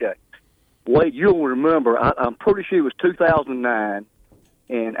can, okay. Wade, you'll remember, I'm pretty sure it was 2009,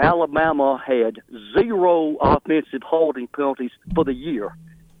 and Alabama had 0 offensive holding penalties for the year.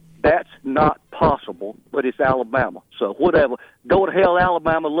 That's not possible, but it's Alabama. So whatever. Go to hell,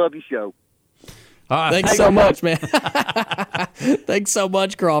 Alabama. Love your show. Thanks so much, man. Thanks so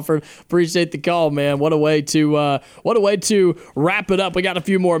much, Crawford. Appreciate the call, man. What a way to wrap it up. We got a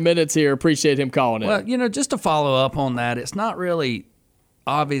few more minutes here. Appreciate him calling in. Well, just to follow up on that, it's not really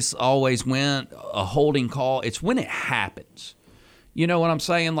obvious always when a holding call. It's when it happens. You know what I'm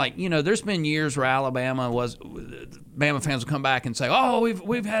saying? Like, there's been years where Bama fans will come back and say, "Oh,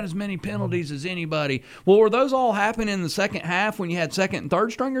 we've had as many penalties as anybody." Well, were those all happening in the second half when you had second and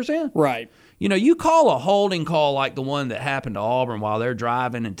third stringers in? Right. You call a holding call like the one that happened to Auburn while they're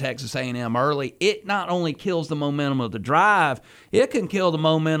driving in Texas A&M early, it not only kills the momentum of the drive, it can kill the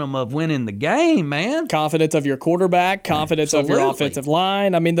momentum of winning the game, man. Confidence of your quarterback, confidence of your offensive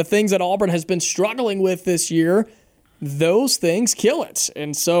line. I mean, the things that Auburn has been struggling with this year, those things kill it.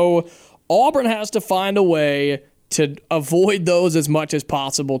 And so Auburn has to find a way to avoid those as much as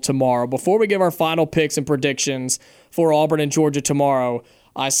possible tomorrow. Before we give our final picks and predictions for Auburn and Georgia tomorrow,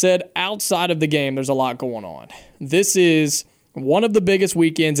 I said outside of the game, there's a lot going on. This is one of the biggest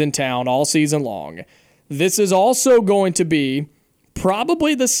weekends in town all season long. This is also going to be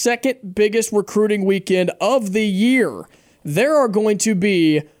probably the second biggest recruiting weekend of the year. There are going to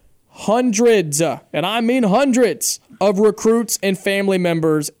be hundreds, and I mean hundreds, of recruits and family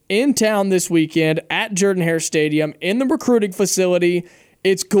members in town this weekend at Jordan-Hare Stadium in the recruiting facility.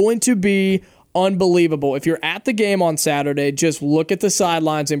 It's going to be unbelievable. If you're at the game on Saturday, just look at the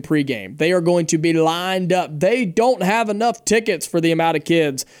sidelines in pregame. They are going to be lined up. They don't have enough tickets for the amount of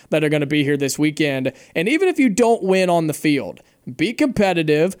kids that are going to be here this weekend. And even if you don't win on the field, be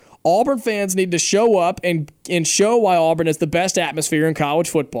competitive. Auburn fans need to show up and show why Auburn is the best atmosphere in college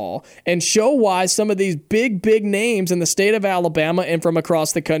football, and show why some of these big names in the state of Alabama and from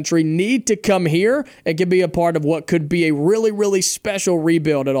across the country need to come here and can be a part of what could be a really, really special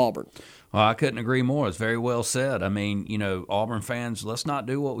rebuild at Auburn. Well, I couldn't agree more. It's very well said. I mean, Auburn fans, let's not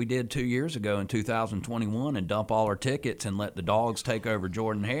do what we did 2 years ago in 2021 and dump all our tickets and let the dogs take over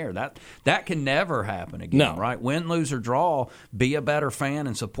Jordan-Hare. That can never happen again, no. Right? Win, lose, or draw, be a better fan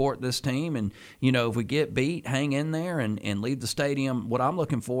and support this team. And, if we get beat, hang in there and leave the stadium. What I'm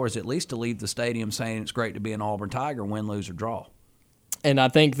looking for is at least to leave the stadium saying it's great to be an Auburn Tiger, win, lose, or draw. And I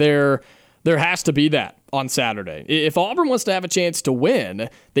think there has to be that on Saturday. If Auburn wants to have a chance to win,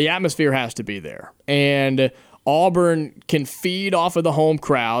 the atmosphere has to be there. And Auburn can feed off of the home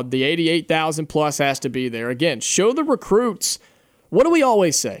crowd. The 88,000 plus has to be there. Again, show the recruits. What do we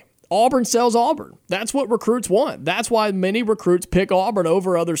always say? Auburn sells Auburn. That's what recruits want. That's why many recruits pick Auburn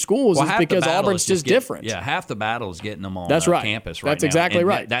over other schools, is because Auburn's just different. Yeah, half the battle is getting them on campus right now. That's exactly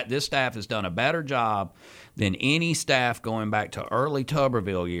right. This staff has done a better job than any staff going back to early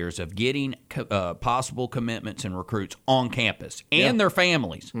Tuberville years of getting possible commitments and recruits on campus and their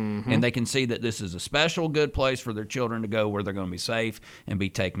families. Mm-hmm. And they can see that this is a special, good place for their children to go where they're going to be safe and be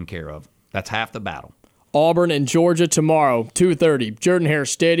taken care of. That's half the battle. Auburn and Georgia tomorrow, 2:30, Jordan-Hare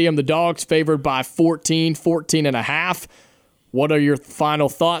Stadium. The Dogs favored by 14.5. What are your final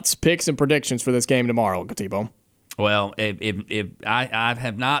thoughts, picks, and predictions for this game tomorrow, Gatibo? Well, if I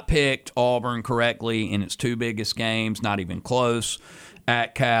have not picked Auburn correctly in its two biggest games, not even close,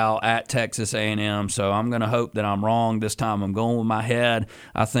 at Cal, at Texas A&M, so I'm going to hope that I'm wrong this time. I'm going with my head.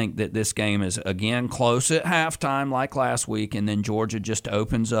 I think that this game is, again, close at halftime like last week, and then Georgia just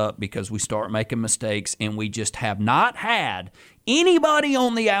opens up because we start making mistakes, and we just have not had anybody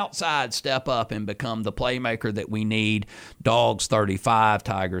on the outside step up and become the playmaker that we need. Dogs 35,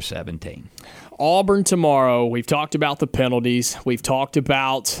 Tigers 17. Auburn tomorrow. We've talked about the penalties. We've talked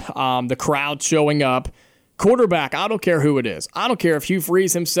about the crowd showing up. Quarterback, I don't care who it is. I don't care if Hugh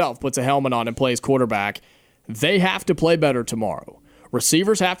Freeze himself puts a helmet on and plays quarterback. They have to play better tomorrow.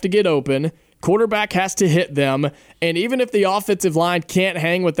 Receivers have to get open. Quarterback has to hit them. And even if the offensive line can't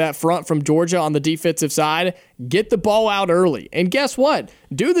hang with that front from Georgia on the defensive side, get the ball out early. And guess what?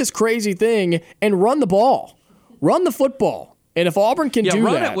 Do this crazy thing and run the ball. Run the football. And if Auburn can do that.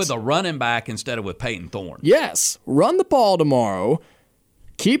 Run it with a running back instead of with Peyton Thorne. Yes. Run the ball tomorrow.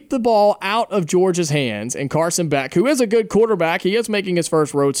 Keep the ball out of Georgia's hands, and Carson Beck, who is a good quarterback, he is making his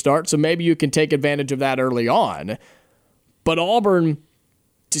first road start, so maybe you can take advantage of that early on. But Auburn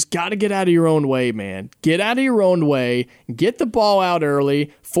just got to get out of your own way, man. Get out of your own way, get the ball out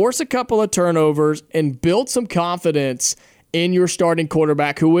early, force a couple of turnovers, and build some confidence in your starting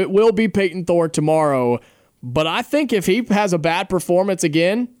quarterback, who it will be Peyton Thorne tomorrow. But I think if he has a bad performance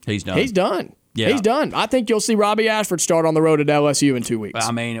again, he's done. Yeah. He's done. I think you'll see Robbie Ashford start on the road at LSU in 2 weeks.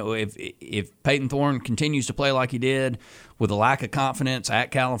 I mean, if Peyton Thorne continues to play like he did with a lack of confidence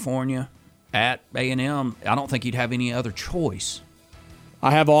at California, at A&M, I don't think he'd have any other choice.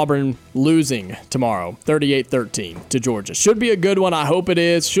 I have Auburn losing tomorrow, 38-13 to Georgia. Should be a good one. I hope it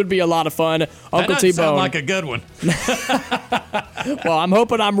is. Should be a lot of fun. Uncle T-Bone. Sound like a good one. Well, I'm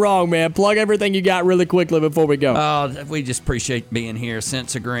hoping I'm wrong, man. Plug everything you got really quickly before we go. We just appreciate being here.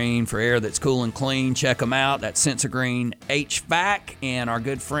 Sensigreen for air that's cool and clean. Check them out. That's Sensigreen HVAC and our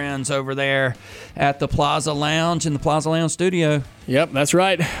good friends over there at the Plaza Lounge in the Plaza Lounge studio. Yep, that's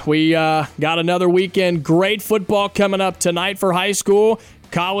right. We got another weekend. Great football coming up tonight for high school.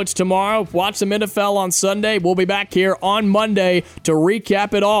 College tomorrow. Watch some NFL on Sunday. We'll be back here on Monday to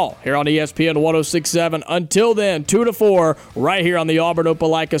recap it all here on ESPN 106.7. Until then, 2 to 4, right here on the Auburn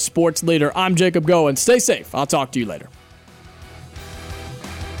Opelika Sports Leader. I'm Jacob Goins. Stay safe. I'll talk to you later.